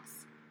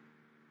Pennybags.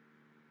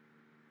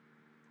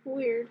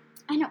 Weird.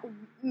 I know.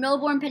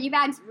 Milbourne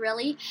Pennybags,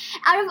 really?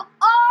 Out of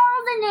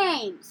all the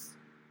names,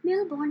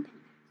 Milbourne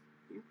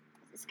Pennybags. Yeah,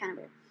 it's kind of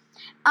weird.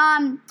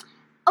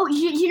 Oh,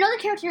 you know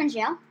the character in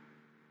jail?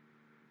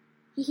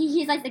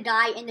 He's like the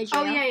guy in the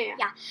jail. Oh,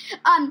 yeah.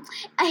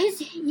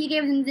 He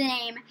gave him the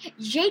name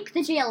Jake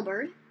the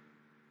Jailbird.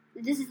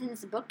 This is in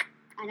this book.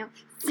 I know.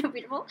 So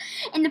beautiful.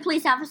 And the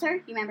police officer,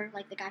 you remember,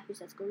 like the guy who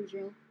says go to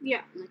jail?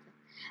 Yeah. Like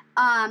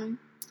that.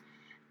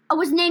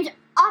 Was named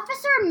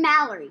Officer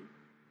Mallory.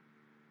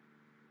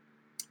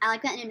 I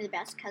like that name the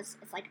best because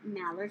it's like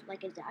Mallard,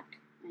 like a duck.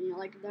 And you know,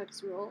 like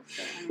ducks rule.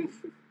 So, I don't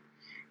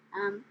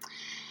know.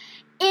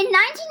 In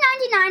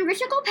 1999,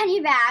 Rich Uncle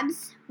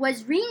Pennybags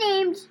was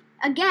renamed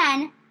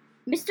again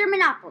Mr.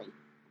 Monopoly.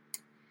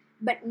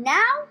 But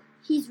now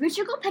he's Rich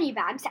Uncle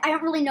Pennybags. I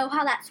don't really know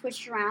how that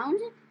switched around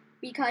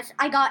because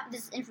I got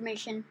the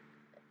information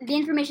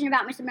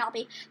about Mr.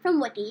 Monopoly from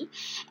Wiki.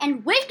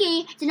 And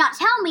Wiki did not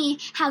tell me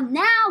how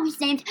now he's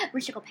named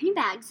Rich Uncle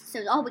Pennybags. So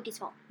it's all Wiki's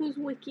fault. Who's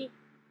Wiki?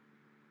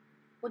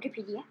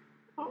 Wikipedia.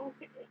 Oh,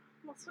 okay.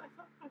 That's what I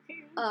thought.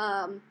 Okay.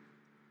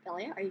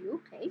 Velia, are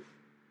you okay?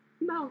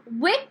 No.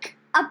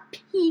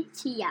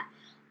 Wikipedia.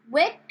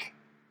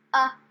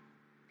 Yeah.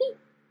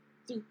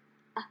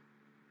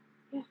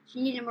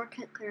 You need a more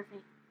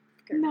clarification.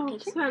 No,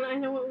 Sven, I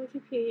know what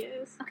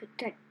Wikipedia is. Okay,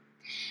 good.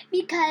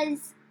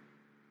 Because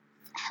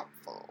it's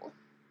helpful.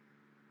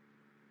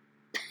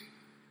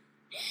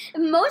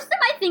 Most of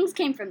my things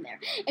came from there,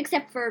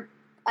 except for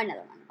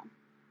another one of them.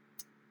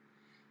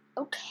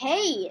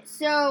 Okay,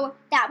 so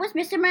that was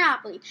Mr.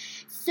 Monopoly.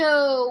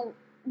 So,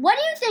 what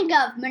do you think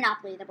of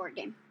Monopoly, the board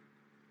game?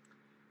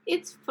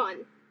 It's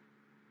fun.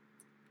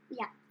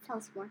 Yeah, tell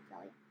us more,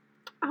 Velia.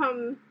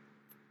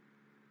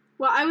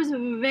 Well, I was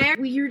very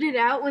weirded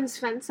out when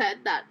Sven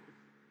said that,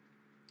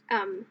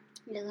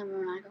 he doesn't have a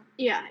monocle.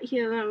 Yeah, he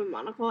doesn't have a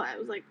monocle. I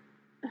was like,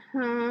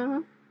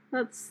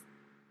 that's,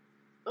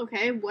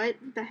 okay, what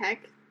the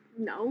heck?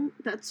 No,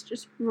 that's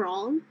just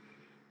wrong.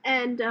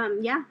 And,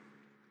 yeah.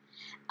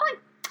 Okay.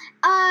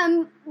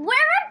 Where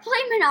I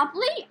play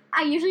Monopoly,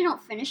 I usually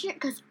don't finish it,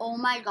 because, oh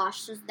my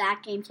gosh, does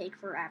that game take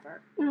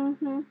forever.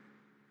 Mm-hmm.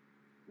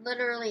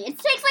 Literally. It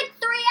takes like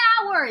 3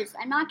 hours.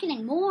 I'm not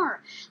kidding,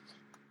 more.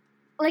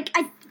 Like,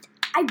 I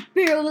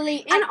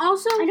barely... And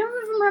also... I don't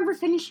even remember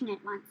finishing it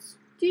once.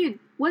 Dude,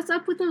 what's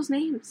up with those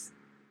names?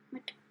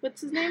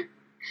 What's his name?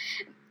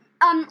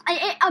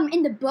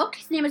 In the book,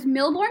 his name is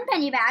Milbourne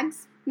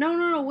Pennybags.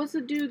 No. What's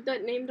the dude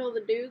that named all the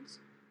dudes?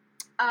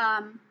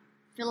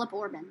 Philip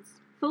Orbans.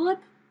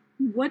 Philip?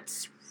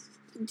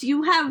 Do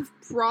you have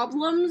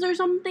problems or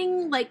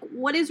something? Like,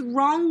 what is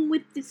wrong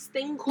with this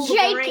thing called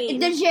Jake brain?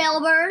 the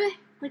Jailbird.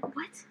 Like,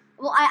 what?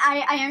 Well,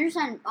 I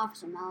understand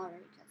Officer Mallory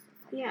because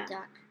it's like a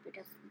duck,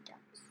 because of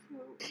ducks.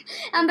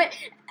 But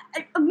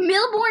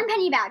Milbourne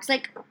Pennybags,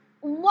 like,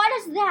 what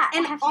is that?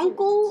 And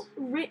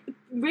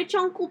Rich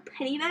Uncle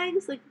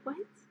Pennybags? Like, what?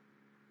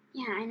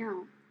 Yeah, I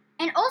know.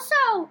 And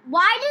also,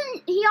 why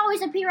didn't he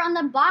always appear on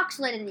the box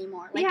lid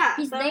anymore? Like,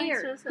 he's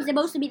there. He's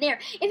supposed to be there.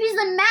 If he's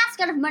the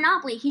mascot of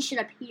Monopoly, he should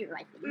appear,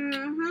 I think.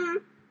 Mm-hmm.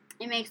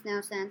 It makes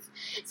no sense.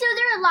 So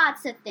there are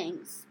lots of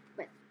things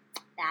with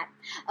that.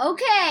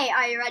 Okay,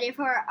 are you ready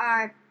for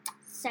our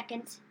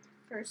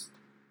first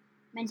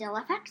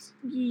Mandela Effect?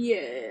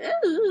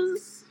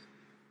 Yes.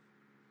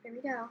 Here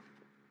we go.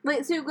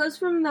 Wait, so it goes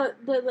from the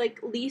like,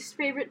 least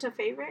favorite to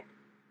favorite?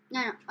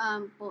 No,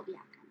 well,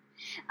 yeah, kind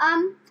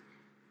of.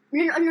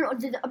 No,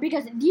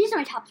 because these are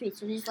my top 3,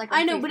 so these like...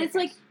 I know, but it's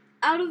like,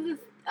 out of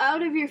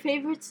your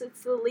favorites,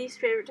 it's the least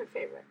favorite to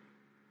favorite.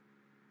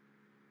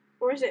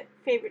 Or is it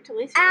favorite to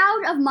least?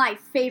 Out of my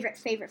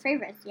favorites, yeah.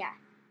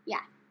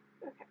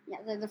 Okay. Yeah,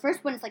 the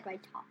first one is like my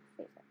top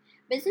favorite.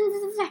 But this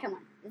is the second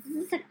one.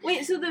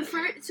 Wait, so the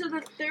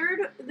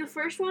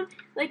first one,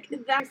 like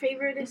that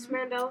favorite is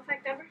Mandela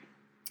Effect ever?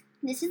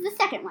 This is the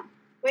second one.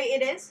 Wait,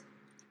 it is?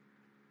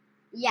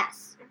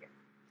 Yes.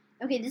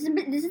 Okay, this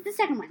is the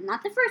second one,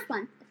 not the first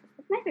one.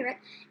 The first one's my favorite.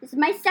 This is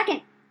my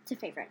second to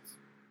favorites.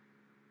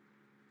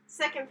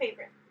 Second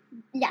favorite.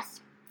 Yes.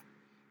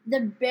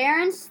 The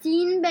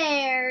Berenstain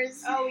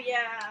Bears. Oh,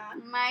 yeah.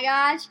 Oh my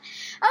gosh.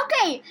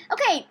 Okay.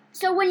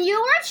 So when you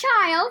were a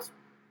child,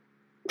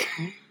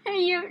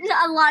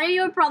 a lot of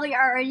you are probably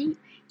already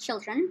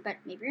children, but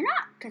maybe you're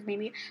not, because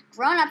maybe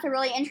grown-ups are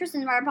really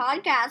interested in our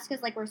podcast,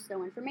 because like we're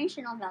so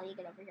informational. Velia,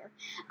 get over here.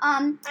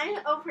 I'm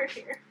over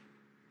here.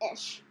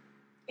 Ish.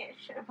 Okay,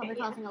 I'm probably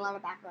causing a lot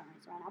of background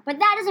noise right now, but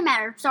that doesn't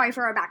matter. Sorry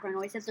for our background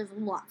noise, if there's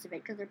lots of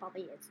it, because there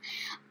probably is.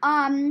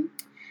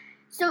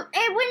 So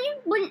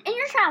when in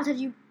your childhood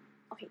you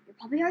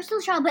probably are still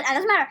a child, but that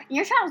doesn't matter. In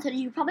your childhood,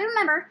 you probably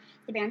remember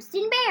the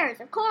Berenstain Bears.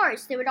 Of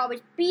course, they would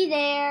always be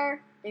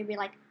there. They'd be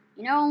like,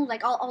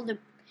 like all the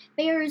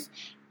bears.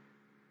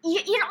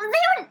 You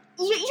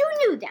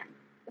knew them,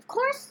 of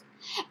course,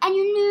 and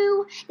you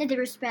knew that they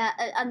were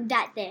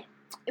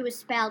it was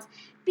spelled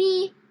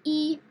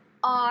Berenstain.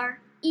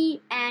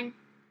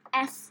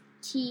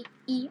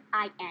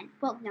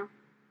 Well, no.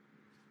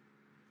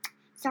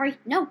 Sorry,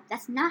 no,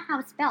 that's not how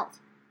it's spelled.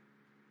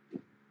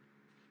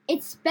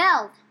 It's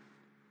spelled.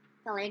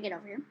 Velia, get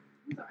over here.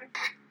 Sorry.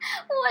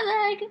 What the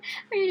heck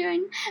are you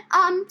doing?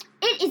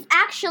 It is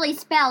actually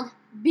spelled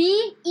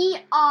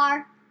Berenstain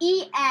or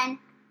Aian.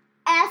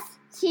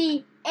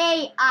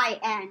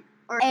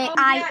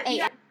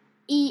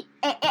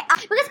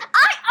 Because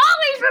I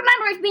always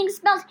remember it being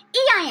spelled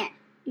EIN,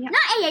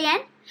 not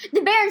AAN. The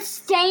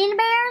Berenstain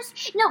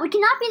Bears? No, it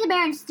cannot be the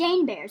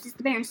Berenstain Bears. It's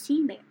the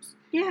Berenstain Bears.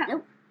 Yeah.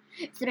 Nope.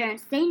 It's the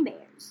Berenstain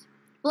Bears.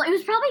 Well, it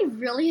was probably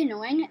really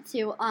annoying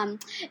to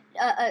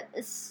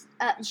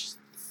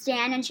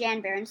Stan and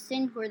Jan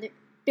Berenstain,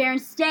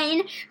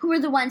 who were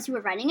the ones who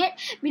were writing it,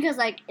 because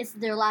like it's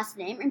their last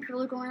name, and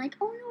people are going like,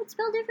 "Oh no, it's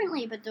spelled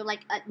differently," but they're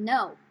like,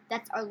 "No,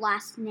 that's our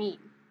last name.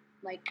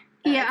 Like,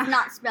 it's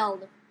not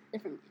spelled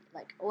differently.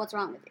 Like, what's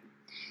wrong with you?"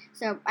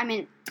 So, I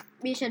mean,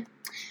 we should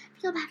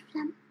feel bad for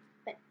them,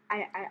 but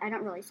I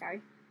don't really.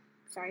 Sorry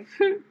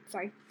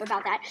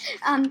about that.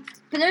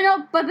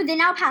 But they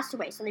now passed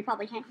away, so they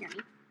probably can't hear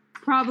me.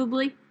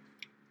 Probably.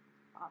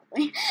 I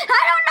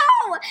don't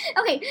know.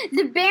 Okay,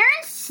 the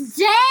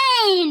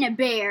Berenstain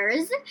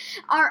Bears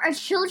are a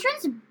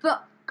children's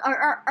book,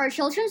 are a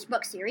children's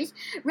book series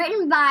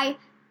written by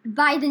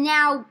the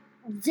now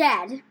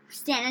dead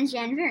Stan and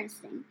Jan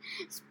Berenstain.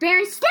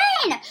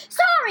 Berenstain.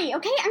 Sorry.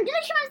 Okay, I'm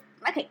gonna show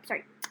my. Okay,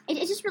 sorry.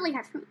 It's just really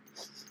hard for me.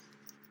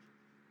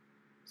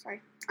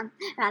 Sorry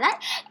about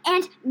that.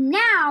 And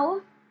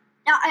now.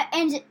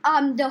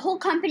 The whole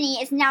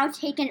company is now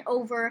taken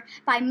over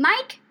by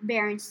Mike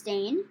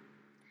Berenstain,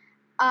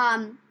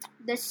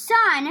 the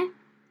son,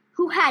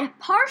 who had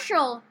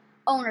partial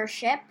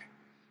ownership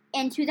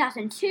in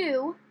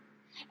 2002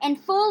 and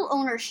full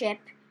ownership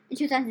in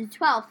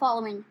 2012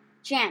 following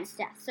Jan's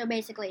death. So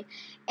basically,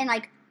 in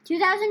like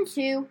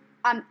 2002,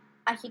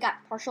 he got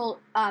partial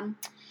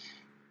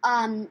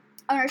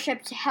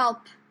ownership to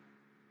help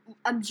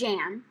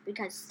Jan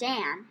because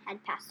Stan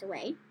had passed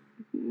away.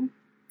 Mm-hmm.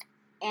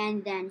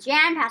 And then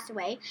Jan passed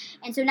away,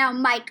 and so now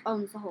Mike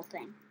owns the whole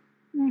thing.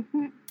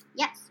 Mm-hmm.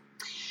 Yes.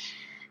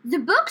 The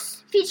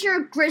books feature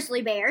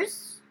grizzly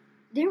bears.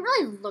 They don't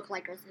really look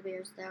like grizzly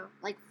bears, though.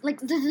 Like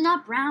they're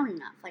not brown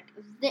enough. Like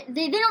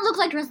they don't look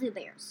like grizzly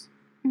bears.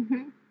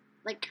 Mm-hmm.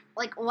 Like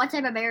what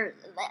type of bear?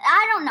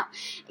 I don't know.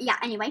 Yeah.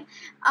 Anyway,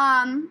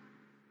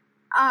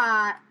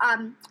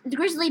 the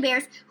grizzly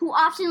bears who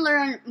often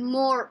learn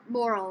more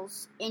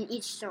morals in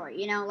each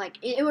story. Like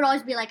it would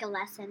always be like a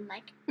lesson,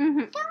 like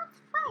don't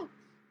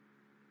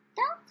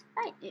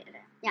fight.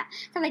 Yeah,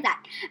 stuff like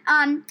that.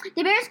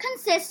 The bears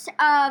consist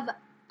of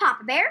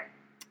Papa Bear,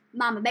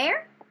 Mama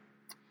Bear,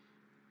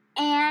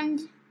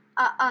 and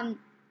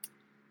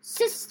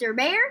Sister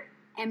Bear,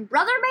 and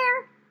Brother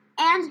Bear,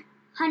 and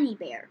Honey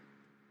Bear.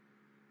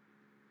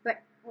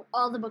 But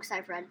all the books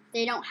I've read,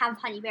 they don't have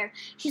Honey Bear.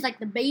 She's like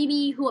the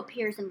baby who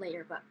appears in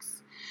later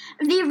books.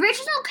 The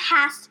original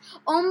cast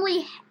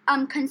only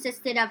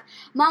consisted of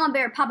Mama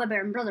Bear, Papa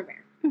Bear, and Brother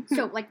Bear.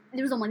 So like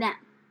there was only them.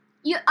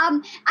 I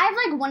have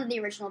like one of the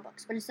original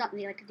books, but it's not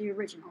the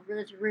original one.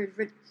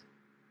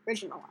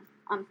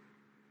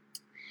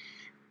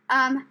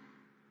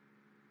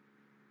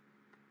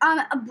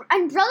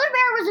 And Brother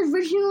Bear was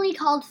originally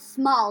called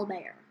Small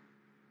Bear.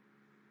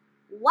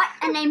 What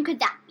a name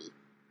could that be?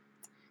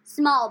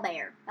 Small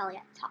Bear.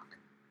 Velia, talk.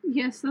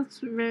 Yes, that's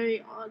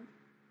very odd.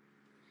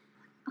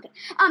 Okay.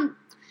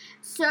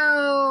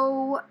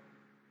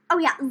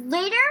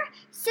 Later,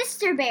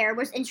 Sister Bear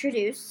was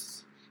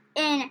introduced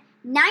in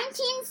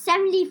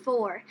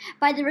 1974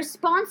 by the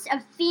response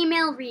of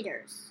female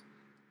readers,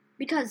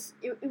 because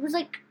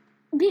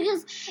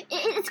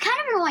it's kind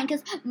of annoying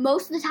because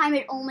most of the time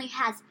it only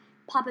has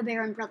Papa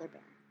Bear and Brother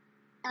Bear.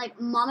 and like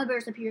Mama Bear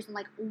appears in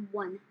like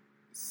one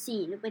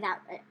scene without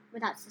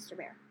Sister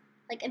Bear.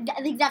 Like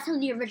I think that's how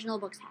the original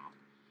books had.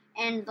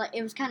 And like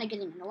it was kind of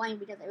getting annoying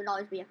because it would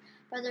always be a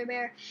Brother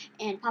Bear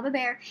and Papa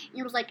Bear, and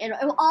it was like it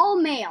was all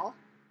male.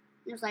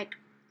 It was like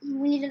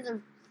we needed the,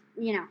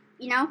 you know.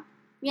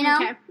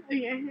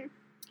 Okay.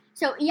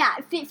 So yeah,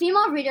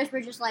 female readers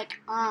were just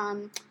like,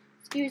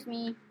 excuse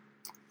me,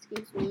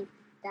 that's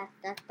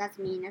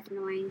mean, that's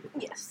annoying.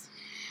 Yes.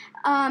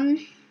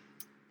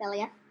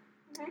 Velia,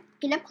 Okay.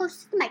 get up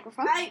close to the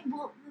microphone. The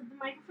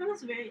microphone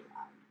is very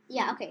loud.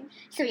 Yeah. Okay.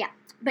 So yeah,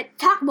 but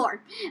talk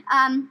more.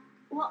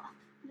 Well,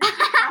 that's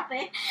the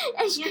topic.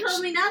 You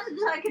told me not to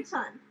talk a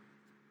ton.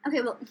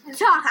 Okay, well,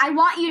 talk. I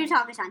want you to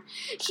talk a ton.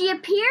 She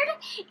appeared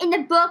in the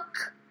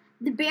book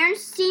The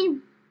Berenstain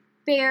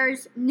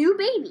Bears' New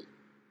Baby.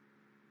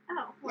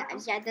 Oh, wow.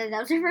 Yeah, that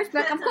was her first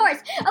book. Of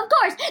course.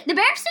 The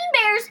Berenstain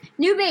Bears'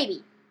 New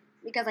Baby.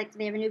 Because, like,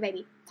 they have a new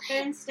baby.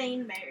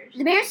 Berenstain Bears.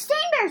 The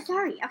Berenstain Bears,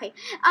 sorry. Okay.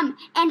 And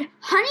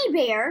Honey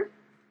Bear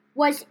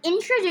was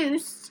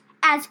introduced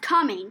as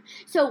coming.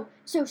 So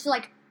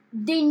like,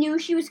 they knew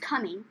she was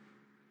coming.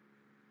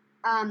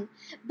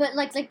 But,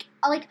 like, Pop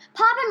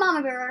and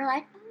Mama Bear are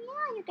like, oh,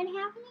 yeah, you're gonna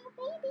have a new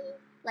baby.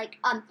 Like,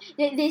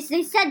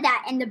 they said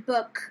that in the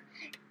book,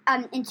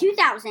 in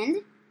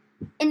 2000.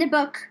 In the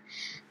book,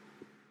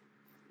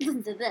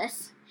 listen to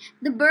this.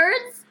 The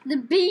Birds, the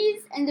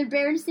Bees, and the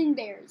Berenstain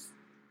Bears.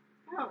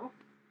 Oh.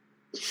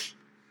 Of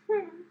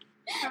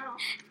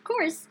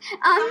course.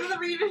 Some of the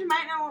readers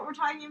might know what we're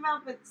talking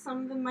about, but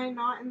some of them might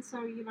not, and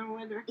so, you know,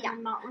 I'd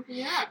recommend not looking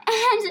it up.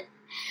 And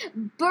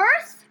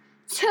birth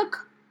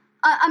took,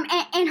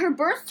 and her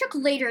birth took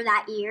later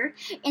that year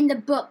in the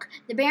book,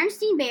 The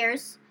Berenstain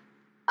Bears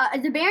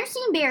and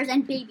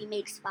Baby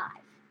Makes 5.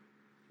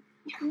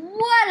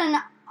 What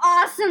an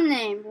awesome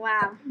name.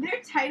 Wow.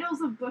 Their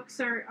titles of books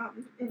are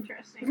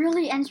interesting.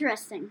 Really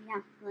interesting.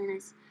 Yeah, really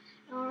nice.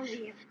 Oh,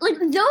 yeah. Like,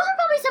 those are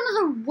probably some of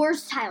the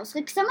worst titles.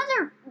 Like, some of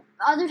their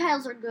other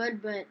titles are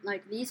good, but,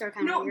 like, these are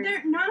kind of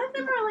weird. None of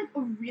them are, like,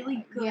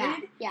 really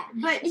good. Yeah.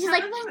 But it's just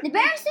like, the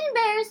Berenstain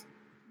Bears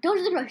go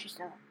to the grocery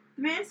store.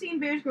 The Berenstain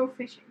Bears go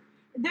fishing.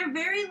 They're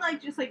very, like,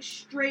 just, like,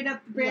 straight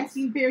up, the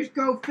Berenstain Bears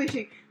go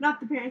fishing.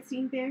 Not the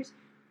Berenstain Bears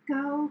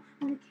go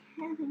on a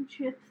camping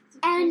trip.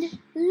 And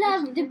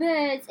love the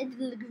birds in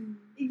the lagoon.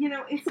 You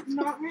know, it's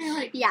not very,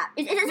 like... Yeah,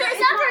 it's not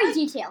very like,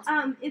 detailed.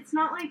 It's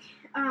not like,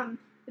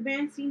 the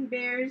Berenstain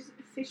Bears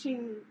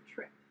fishing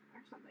trip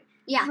or something.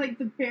 Yeah. It's like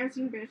the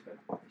Berenstain Bears go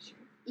fishing.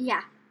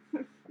 Yeah.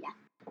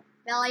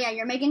 Velia,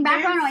 you're making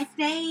background noise.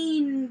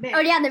 Berenstain Bears. Oh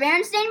yeah, the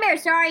Berenstain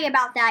Bears. Sorry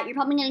about that. You're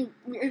probably getting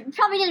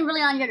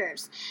really on your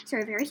nerves.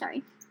 Sorry, very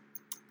sorry.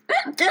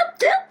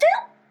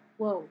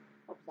 Whoa,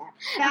 what was that?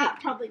 That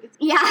probably gets...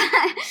 Yeah.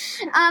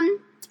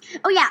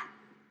 Oh yeah.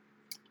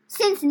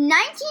 Since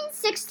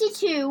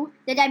 1962,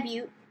 the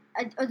debut,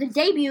 I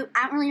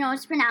don't really know how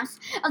it's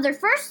pronounced, of their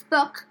first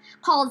book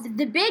called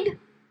The Big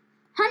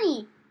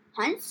Honey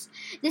Hunts,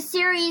 the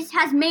series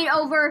has made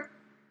over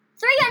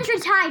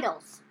 300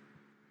 titles.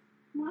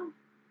 Wow.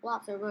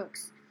 Lots of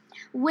books.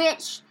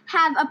 Which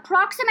have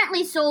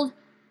approximately sold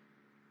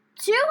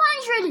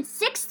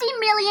 260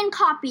 million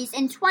copies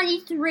in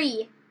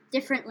 23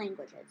 different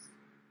languages.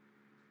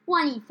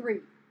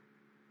 23.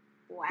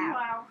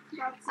 Wow.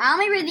 I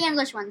only read the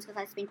English ones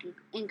because I speak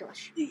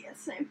English. Yeah,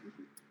 same.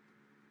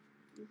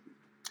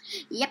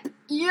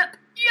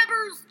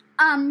 Yeppers.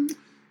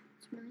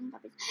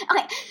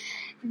 Okay.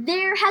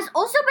 There has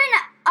also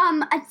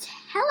been a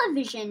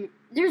television.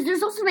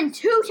 There's also been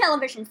 2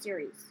 television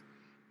series,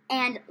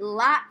 and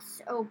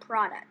lots of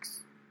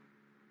products.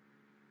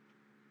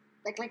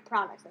 Like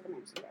products of the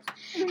Mandela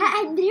Effect.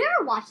 Have you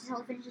ever watched a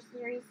television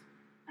series?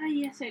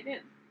 Yes, I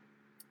did.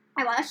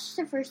 I watched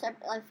the first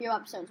few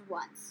episodes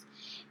once.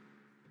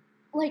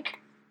 Like,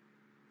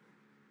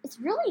 it's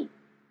really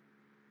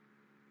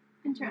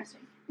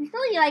interesting. It's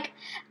really, like,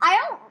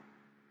 I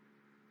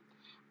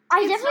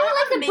definitely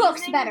like the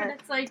books better.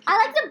 It's like,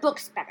 I like the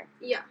books better.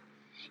 Yeah.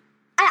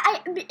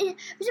 For some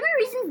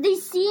reason, they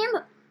seem,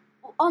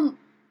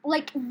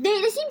 like,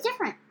 they seem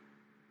different,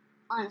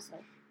 honestly.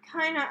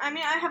 Kinda. I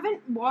mean, I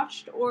haven't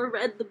watched or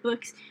read the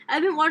books. I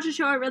haven't watched a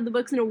show or read the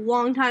books in a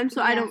long time,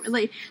 so I don't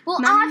really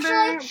remember.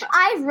 Actually,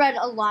 I've read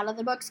a lot of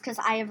the books because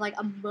I have, like,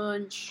 a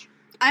bunch.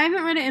 I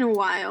haven't read it in a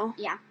while.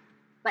 Yeah.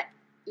 But,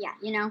 yeah,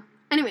 you know.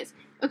 Anyways.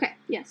 Okay.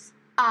 Yes.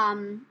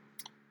 Yeah,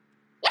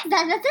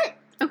 that's it.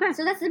 Okay.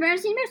 So that's the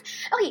Berenstain Bears.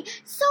 Okay,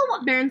 so...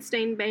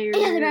 Berenstain Bears.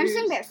 Yeah, the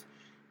Berenstain Bears.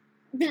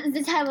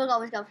 The title will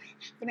always go,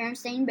 the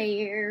Berenstain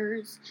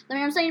Bears. The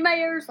Berenstain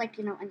Bears, like,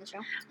 you know, in the show.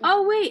 Yeah.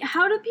 Oh, wait.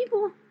 How do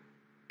people...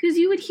 Because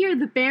you would hear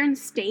the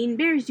Berenstain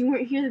Bears. You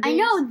wouldn't hear the Berenstain. I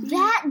know,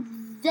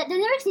 that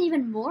makes it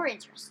even more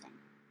interesting.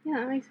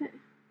 Yeah, that makes it.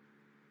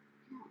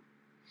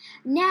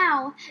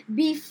 Now,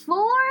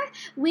 before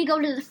we go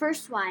to the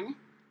first one,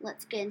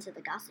 let's get into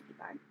the gossipy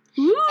part.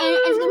 Ooh. And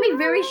it's going to be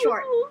very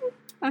short.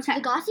 Okay. So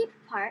the gossip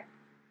part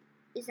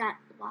is that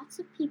lots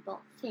of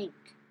people think,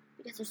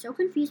 because they're so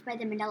confused by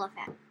the Mandela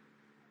Effect,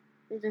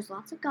 that there's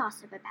lots of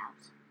gossip about.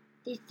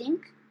 They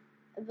think,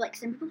 like,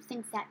 some people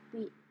think that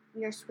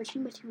we are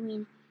switching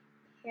between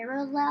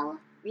parallel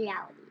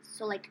realities.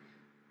 So, like,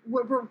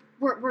 we're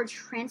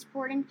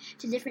transporting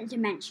to different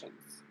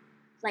dimensions.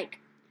 Like,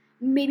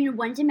 maybe in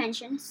one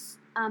dimension,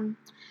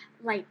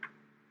 like,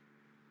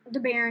 the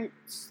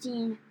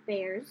Berenstein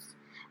Bears,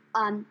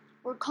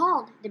 were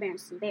called the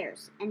Berenstein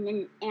Bears. And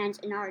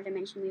in our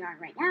dimension we are in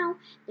right now,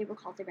 they were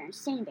called the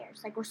Berenstein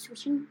Bears. Like, we're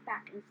switching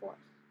back and forth.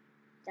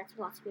 That's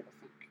what lots of people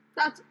think.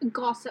 That's a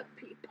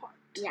gossipy part.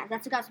 Yeah,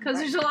 that's a gossip. Because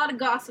there's a lot of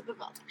gossip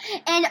about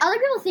it. And other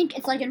people think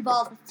it's, like,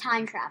 involved with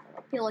time travel.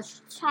 Like, people are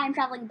time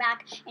traveling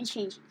back and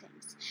changing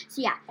things.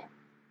 So, yeah.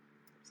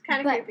 It's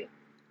kind of creepy.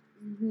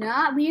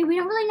 No, we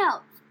don't really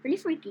know. It's pretty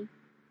freaky.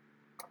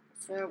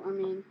 So, I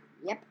mean,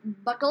 yep.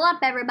 Buckle up,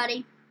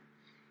 everybody.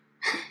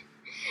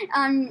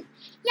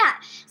 Yeah.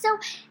 So,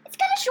 it's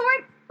kind of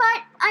short,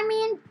 but, I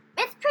mean,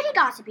 it's pretty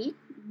gossipy.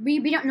 We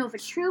don't know if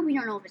it's true. We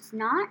don't know if it's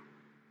not.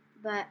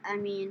 But, I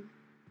mean,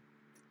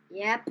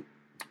 yep.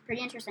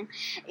 Pretty interesting.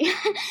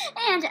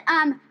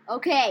 And,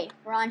 okay,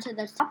 we're on to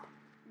the top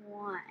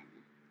one.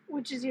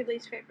 Which is your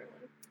least favorite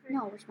one?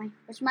 No, which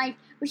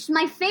is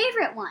my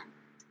favorite one?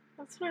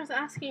 That's what I was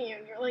asking you,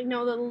 and you're like,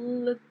 no,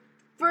 the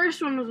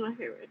first one was my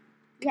favorite.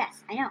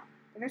 Yes, I know.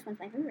 The first one's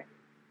my favorite.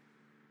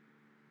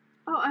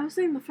 Oh, I was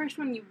saying the first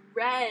one you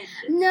read.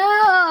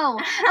 No!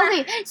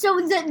 Okay, so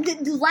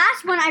the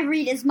last one I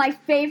read is my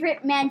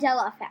favorite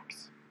Mandela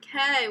Effect.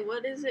 Okay,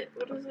 what is it?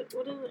 What is it?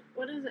 What is it?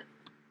 What is it?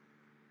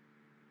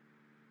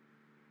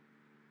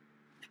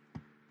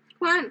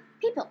 Come on.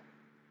 People,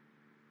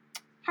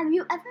 have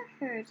you ever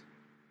heard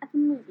of a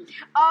movie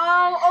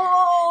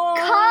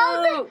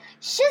called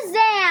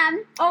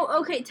Shazam? Oh,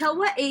 okay. Tell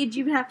what age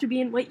you have to be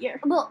in what year.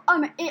 Well,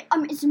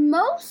 it's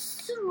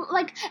most,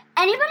 like,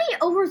 anybody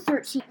over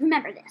 13,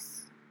 remember this.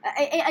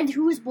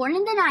 Who was born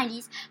in the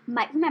 90s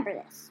might remember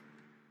this.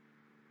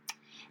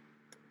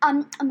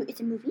 It's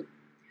a movie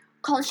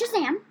called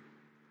Shazam.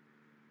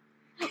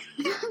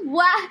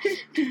 Wow.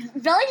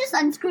 Velia just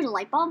unscrewed a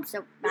light bulb,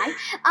 so bye.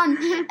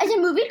 It's a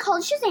movie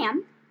called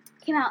Shazam.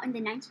 Came out in the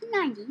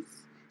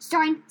 1990s,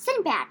 starring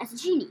Sinbad as a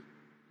genie.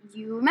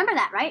 You remember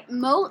that, right?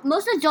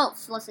 Most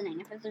adults listening,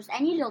 if there's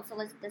any adults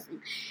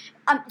listening.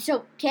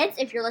 So, kids,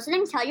 if you're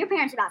listening, tell your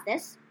parents about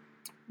this.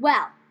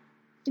 Well,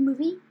 the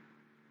movie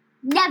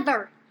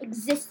never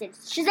existed.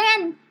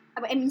 Sinbad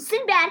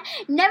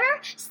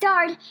never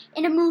starred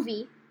in a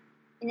movie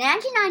in the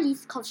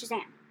 1990s called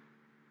Shazam.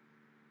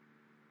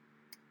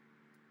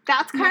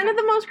 That's kind of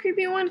the most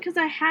creepy one, because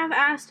I have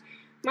asked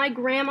my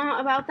grandma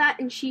about that,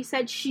 and she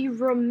said she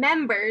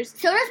remembers.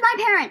 So does my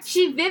parents.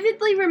 She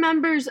vividly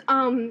remembers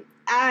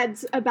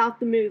ads about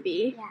the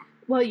movie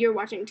while you're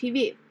watching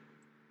TV.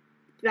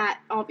 That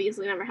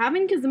obviously never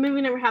happened, because the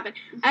movie never happened.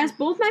 Mm-hmm. I asked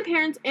both my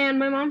parents, and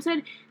my mom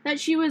said that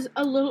she was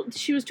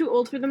too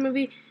old for the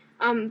movie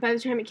by the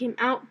time it came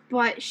out,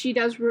 but she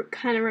does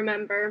kind of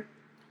remember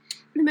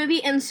the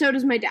movie, and so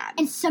does my dad.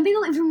 And some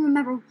people even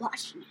remember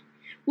watching it.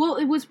 Well,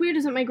 it was weird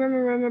is that my grandma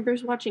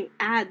remembers watching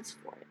ads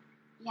for it.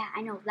 Yeah,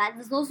 I know. That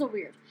was also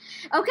weird.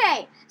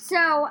 Okay,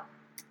 so,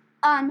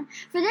 for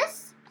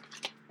this,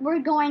 we're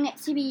going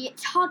to be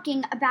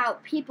talking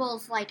about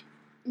people's, like,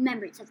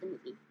 memories of the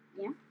movie,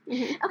 you know?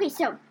 Mm-hmm. Okay,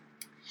 so,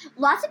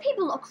 lots of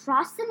people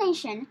across the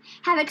nation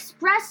have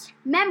expressed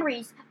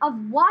memories of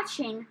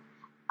watching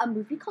a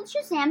movie called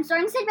Shazam,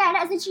 starring Sinbad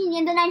as a genie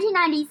in the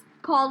 1990s,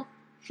 called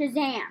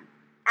Shazam,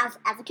 as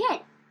a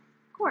kid,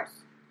 of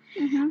course.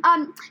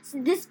 Mm-hmm.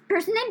 So this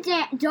person named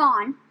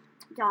Don,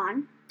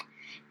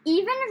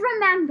 even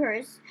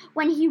remembers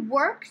when he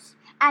worked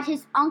at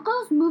his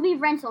uncle's movie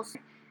rental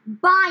store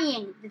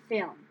buying the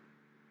film.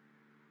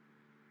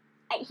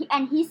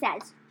 And he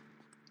says,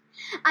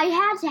 I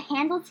had to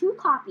handle 2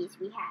 copies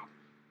we had.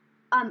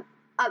 I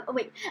had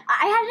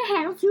to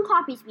handle 2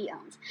 copies we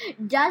owned.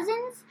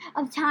 Dozens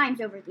of times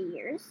over the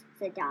years,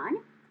 said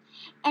Don.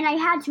 And I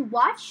had to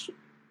watch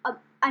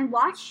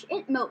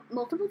it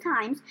multiple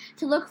times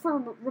to look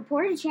for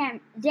reported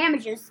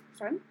damages.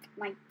 Sorry,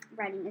 my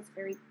writing is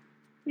very...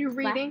 You're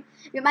reading?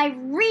 My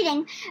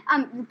reading,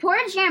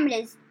 reported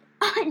damages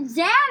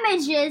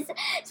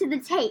to the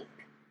tape.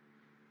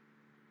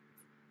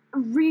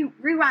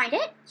 Rewind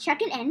it,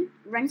 check it in,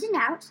 runs it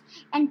out,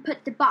 and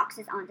put the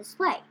boxes on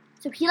display.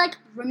 So he, like,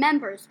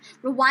 remembers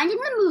rewinding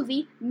the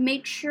movie,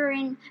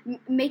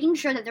 making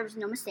sure that there was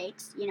no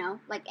mistakes, you know,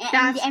 like,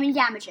 any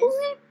damages.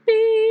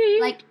 Creepy.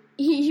 Like,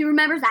 he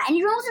remembers that. And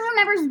he also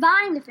remembers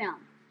buying the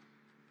film.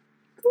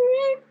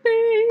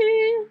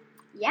 Creepy.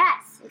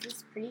 Yes, it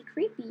is pretty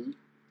creepy.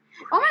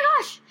 Oh my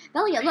gosh!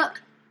 Velia,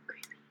 look.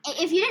 Creepy.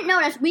 If you didn't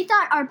notice, we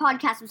thought our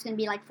podcast was going to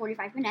be like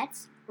 45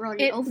 minutes.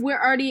 We're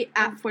already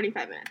at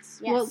 45 minutes.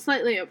 Yes. Well,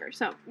 slightly over,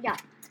 so. Yeah.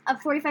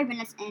 45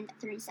 minutes and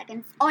 30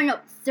 seconds. Oh, no,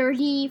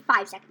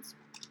 35 seconans.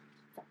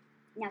 So,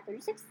 now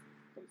 36.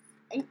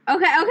 38.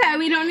 Okay,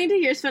 we don't need to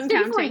hear Sven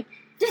counting.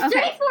 Just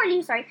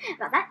 30-40, sorry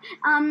about that.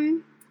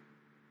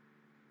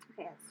 Okay,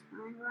 let's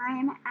find where I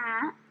am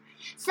at.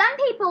 Some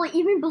people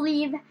even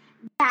believe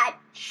that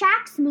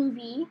Shaq's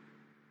movie,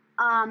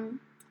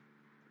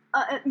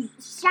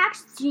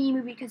 Shaq's genie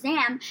movie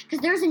Kazam, because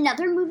there's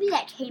another movie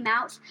that came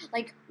out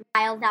like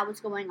while that was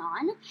going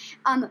on,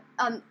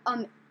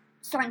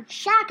 starring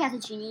Shaq as a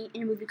genie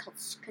in a movie called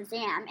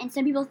Kazam, and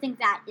some people think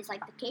that is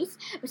like the case,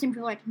 but some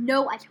people are like,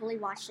 no, I totally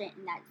watched it,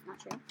 and that is not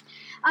true.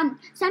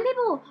 Some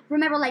people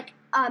remember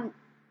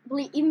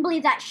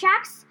believe that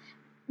Shaq's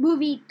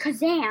movie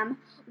Kazam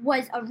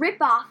was a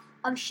ripoff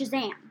of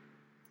Shazam.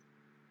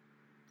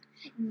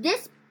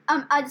 This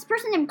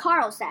person named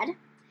Carl said,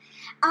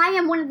 I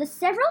am one of the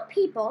several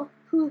people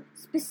who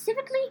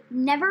specifically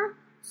never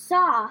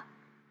saw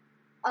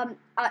the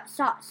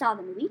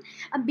movie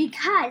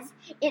because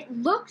it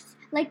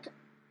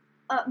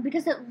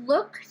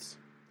looked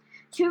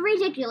too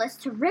ridiculous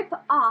to rip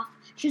off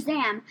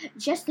Shazam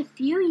just a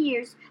few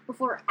years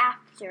before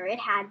after it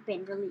had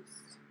been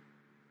released.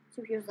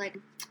 So he was like,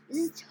 this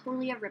is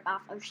totally a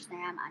rip-off of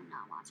Shazam, I'm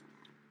not watching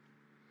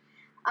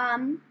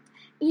that.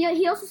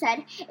 He also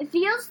said, it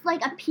feels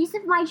like a piece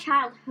of my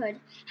childhood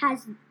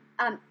has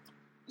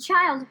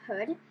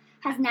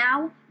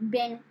now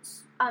been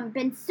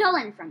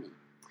stolen from me.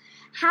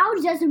 How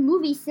does a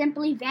movie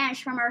simply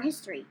vanish from our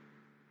history?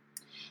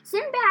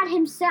 Sinbad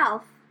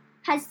himself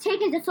has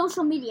taken to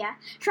social media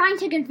trying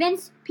to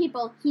convince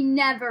people he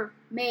never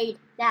made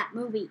that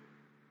movie.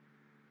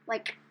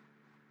 Like,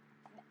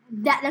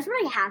 that's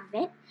what I have of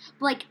it.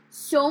 But, like,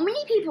 so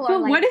many people are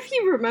like... But what if he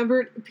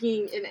remembered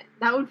being in it?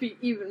 That would be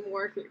even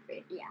more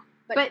creepy. Yeah.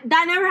 But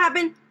that never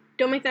happened.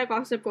 Don't make that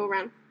gossip go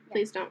around. Yeah.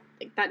 Please don't.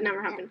 Like, that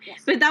never happened. Yeah,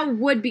 yes. But that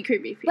would be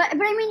creepy. But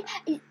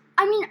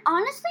I mean,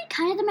 honestly,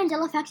 kind of the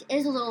Mandela Effect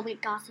is a little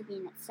bit gossipy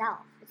in itself.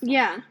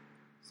 Yeah.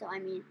 So, I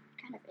mean,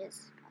 kind of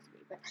is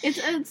gossipy. But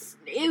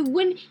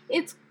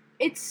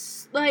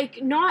it's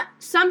like not.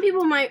 Some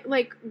people might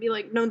like be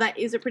like, no, that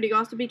is a pretty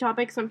gossipy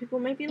topic. Some people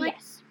might be like,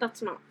 yes,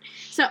 that's not.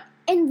 So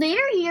in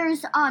later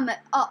years,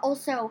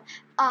 also,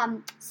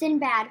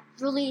 Sinbad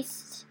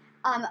released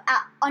on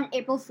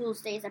April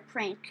Fool's Day as a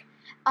prank,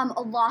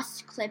 a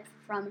lost clip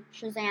from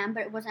Shazam,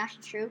 but it wasn't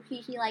actually true.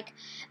 He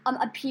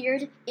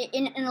appeared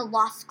in a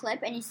lost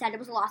clip, and he said it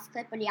was a lost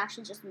clip, but he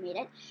actually just made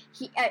it.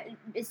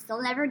 It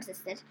still never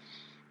existed.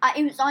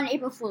 It was on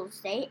April Fool's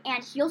Day,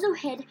 and he also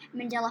hid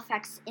Mandela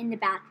Effects in the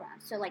background.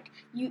 So like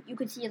you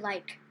could see a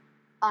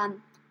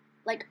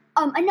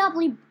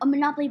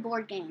Monopoly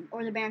board game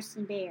or the Bears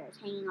and Bears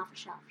hanging off a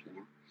shelf. You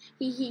know,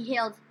 he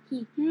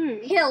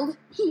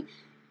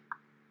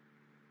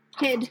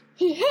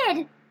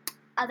hid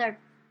other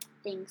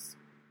things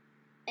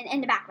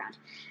in the background.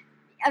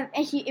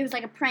 It was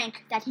like a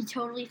prank that he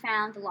totally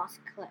found the lost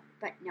clip,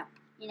 but no,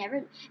 he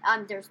never.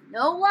 There's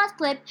no lost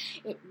clip.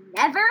 It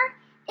never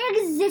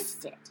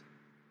existed.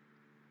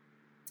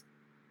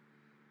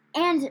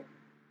 And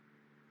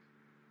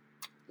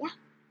yeah,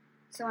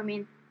 so I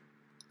mean,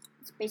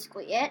 that's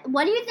basically it.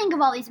 What do you think of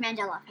all these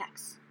Mandela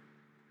effects?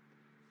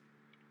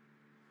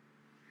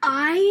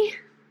 I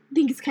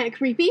think it's kind of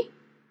creepy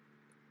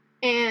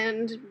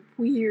and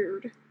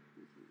weird.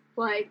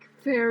 Like,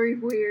 very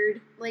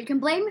weird. Well, you can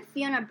blame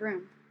Fiona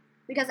Broom.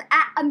 Because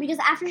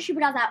after she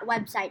put out that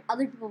website,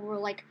 other people were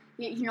like,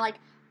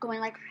 going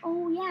like,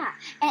 oh yeah.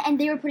 And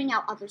they were putting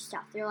out other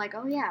stuff. They were like,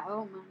 oh yeah,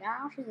 oh my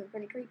gosh, this is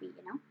pretty creepy,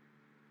 you know?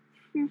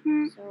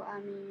 Mm-hmm. So, I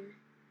mean...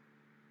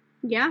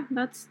 Yeah,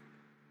 that's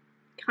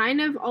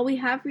kind of all we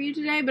have for you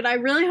today. But I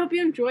really hope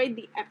you enjoyed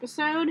the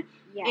episode.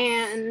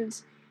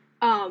 Yes.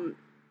 And,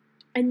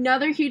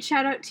 another huge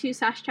shout out to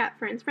Sash Chat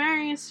for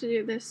inspiring us to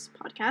do this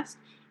podcast.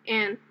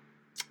 And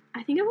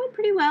I think it went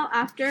pretty well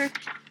after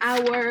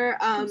our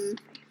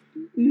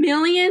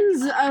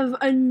millions of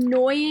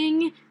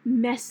annoying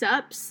mess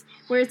ups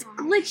where it's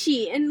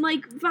glitchy and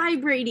like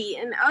vibrating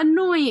and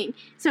annoying.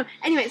 So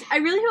anyways, I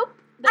really hope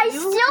that I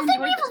still think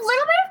we have a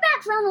little bit of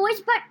background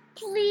noise, but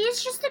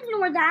please just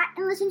ignore that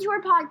and listen to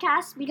our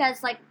podcast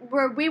because like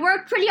we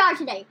worked pretty hard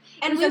today.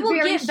 And we will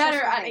get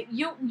better at it.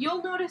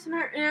 You'll notice in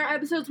our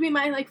episodes we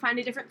might like find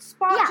a different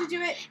spot to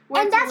do it.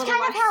 And that's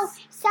kind of how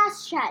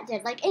Sass Chat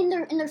did. Like in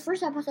their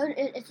first episode,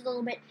 it's a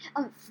little bit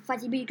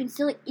fuzzy, but you can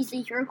still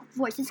easily hear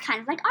voices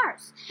kind of like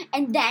ours.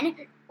 And then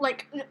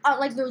like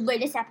their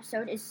latest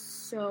episode is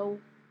so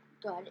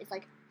good. It's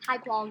like high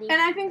quality.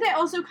 And I think they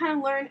also kind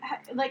of learn,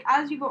 like,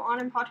 as you go on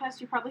in podcasts,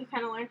 you probably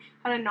kind of learn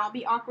how to not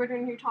be awkward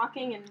when you're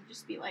talking and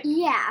just be like...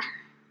 Yeah.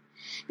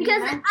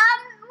 Because, we kind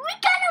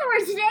of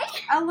were today.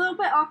 A little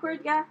bit awkward,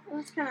 yeah. It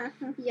was kind of...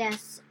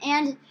 Yes.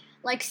 And,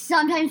 like,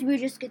 sometimes we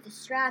just get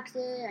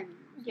distracted. And,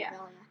 yeah.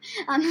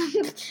 But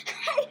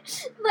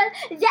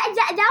that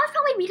was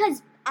probably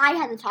because I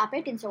had the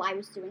topic, and so I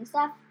was doing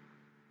stuff.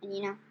 And,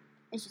 you know,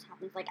 it just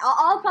happens. Like,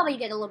 I'll probably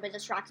get a little bit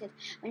distracted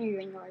when you're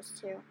doing yours,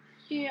 too.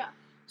 Yeah.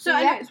 So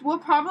anyways, we'll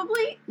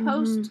probably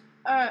post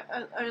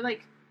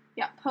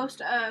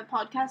post a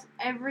podcast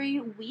every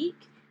week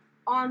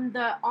on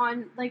the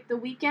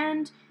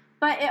weekend,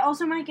 but it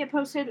also might get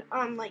posted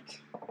on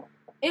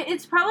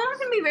it's probably not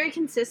going to be very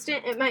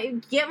consistent. It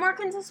might get more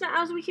consistent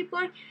as we keep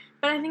going,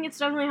 but I think it's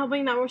definitely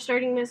helping that we're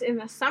starting this in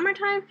the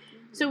summertime,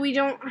 so we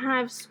don't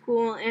have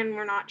school and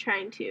we're not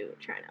trying to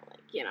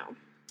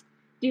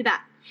do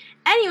that.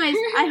 Anyways,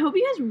 I hope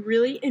you guys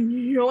really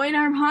enjoyed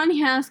our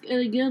podcast.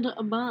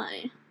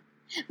 Goodbye.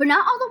 But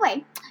not all the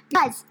way.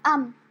 Guys,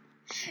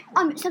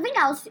 something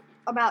else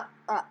about,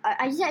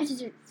 I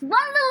just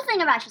one little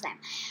thing about Shazam.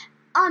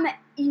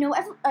 You know,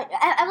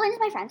 Evelyn is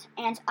my friend,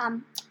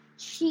 and,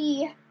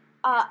 she,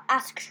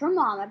 asked her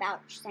mom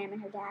about Shazam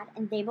and her dad,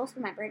 and they both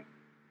remembered.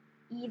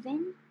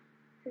 Even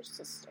her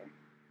sister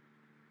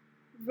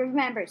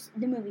remembers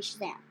the movie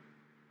Shazam.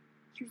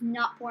 She was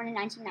not born in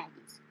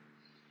 1990s.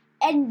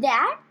 And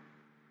that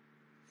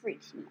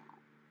freaks me out.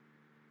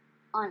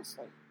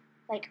 Honestly.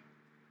 Like,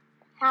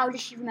 how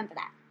does she remember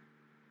that?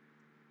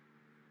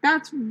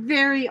 That's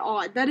very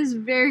odd. That is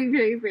very,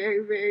 very, very,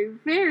 very,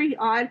 very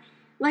odd.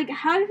 Like,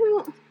 how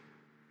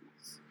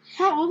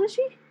old is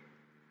she?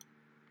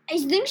 I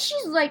think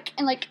she's, like,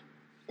 in, like,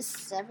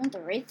 7th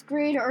or 8th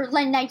grade, or,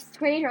 like, 9th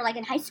grade, or, like,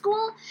 in high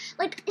school.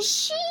 Like,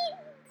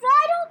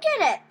 I don't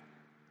get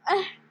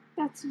it.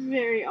 That's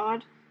very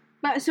odd.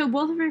 But, so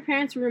both of her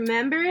parents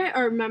remember it,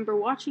 or remember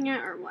watching it,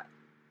 or what?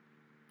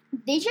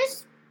 They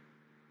just,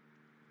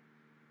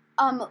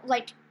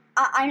 like,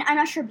 I'm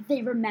not sure, but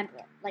they remember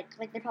it.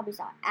 Like they probably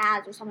saw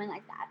ads or something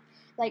like that.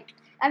 Like,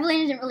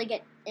 Evelyn didn't really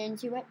get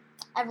into it.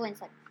 Evelyn's,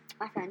 like,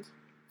 my friend.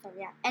 So,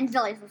 yeah. And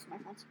Velia's also my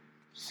friend.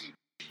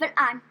 But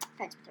I'm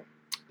friends with her.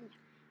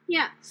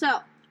 Yeah,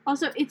 so,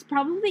 also, it's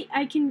probably,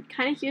 I can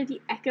kind of hear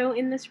the echo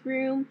in this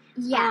room.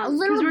 Yeah, a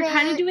little bit. Because we're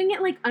kind of doing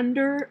it, like,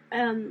 under,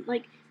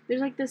 like,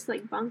 there's, like, this,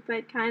 like, bunk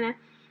bed, kind of,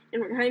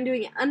 and we're kind of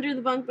doing it under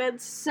the bunk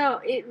beds, so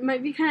it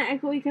might be kind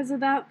of echoey because of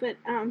that, but,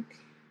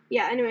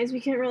 yeah, anyways, we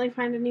can't really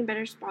find any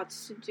better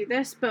spots to do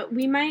this, but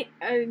we might,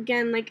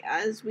 again, like,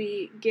 as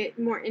we get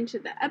more into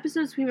the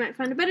episodes, we might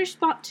find a better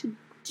spot to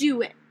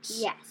do it.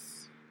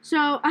 Yes.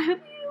 So, I hope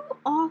you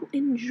all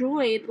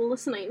enjoyed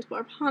listening to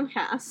our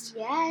podcast.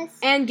 Yes.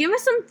 And give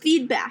us some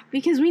feedback,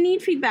 because we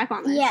need feedback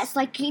on this. Yes,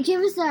 like,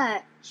 give us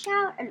a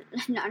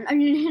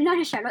not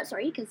a shout out,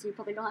 sorry, because you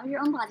probably don't have your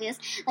own podcast.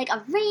 Like,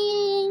 a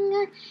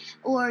ring,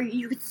 or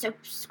you could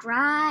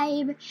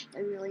subscribe.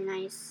 They're really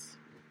nice.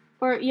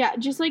 Or, yeah,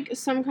 just, like,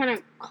 some kind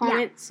of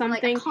comment,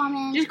 something. Like a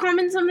comment. Just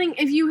comment something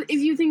if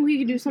you think we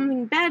could do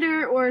something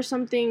better, or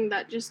something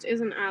that just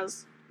isn't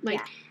as,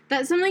 like,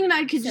 that's something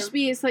that could just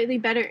be slightly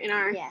better in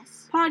our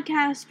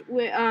podcast.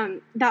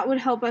 That would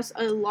help us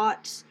a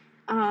lot.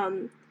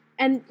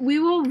 And we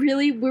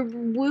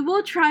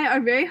will try our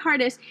very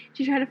hardest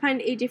to try to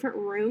find a different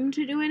room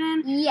to do it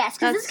in. Yes,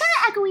 because it's kind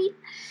of echoey.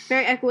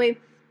 Very echoey.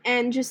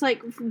 And just,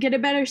 like, get a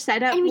better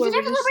setup. And we did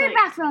have a little bit of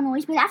background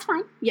noise, but that's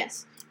fine.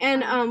 Yes.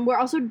 And we're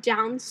also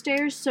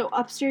downstairs, so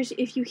upstairs,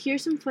 if you hear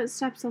some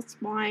footsteps, that's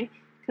why,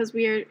 because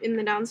we are in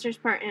the downstairs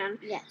part, and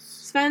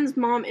Sven's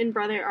mom and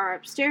brother are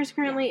upstairs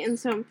currently, and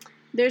so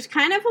there's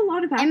kind of a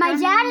lot of background.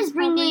 And my dad is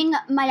bringing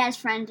my dad's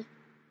friend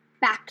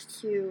back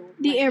to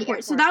the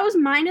airport. So that was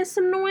minus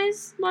some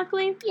noise,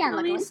 luckily. Yeah, at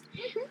luckily. least.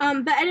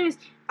 But anyways,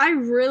 I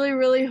really,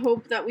 really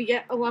hope that we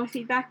get a lot of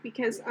feedback,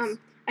 because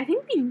I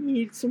think we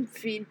need some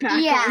feedback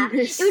on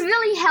this. It would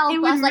really help us.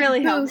 It would really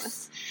boost. help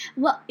us.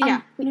 Well,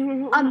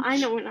 I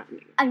know we're not.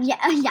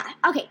 Yeah.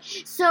 Okay.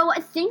 So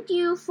thank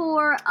you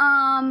for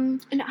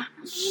chatting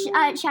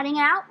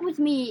it out with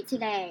me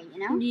today. You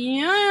know.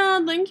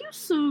 Yeah. Thank you,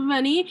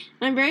 Svenny.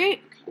 I'm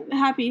very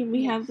happy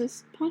we have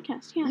this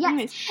podcast. Yeah. Yes.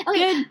 Anyways.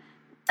 Okay.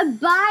 Good.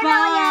 Bye,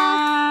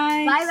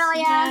 Velia. Bye, Bye,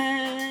 Velia.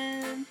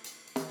 Sven.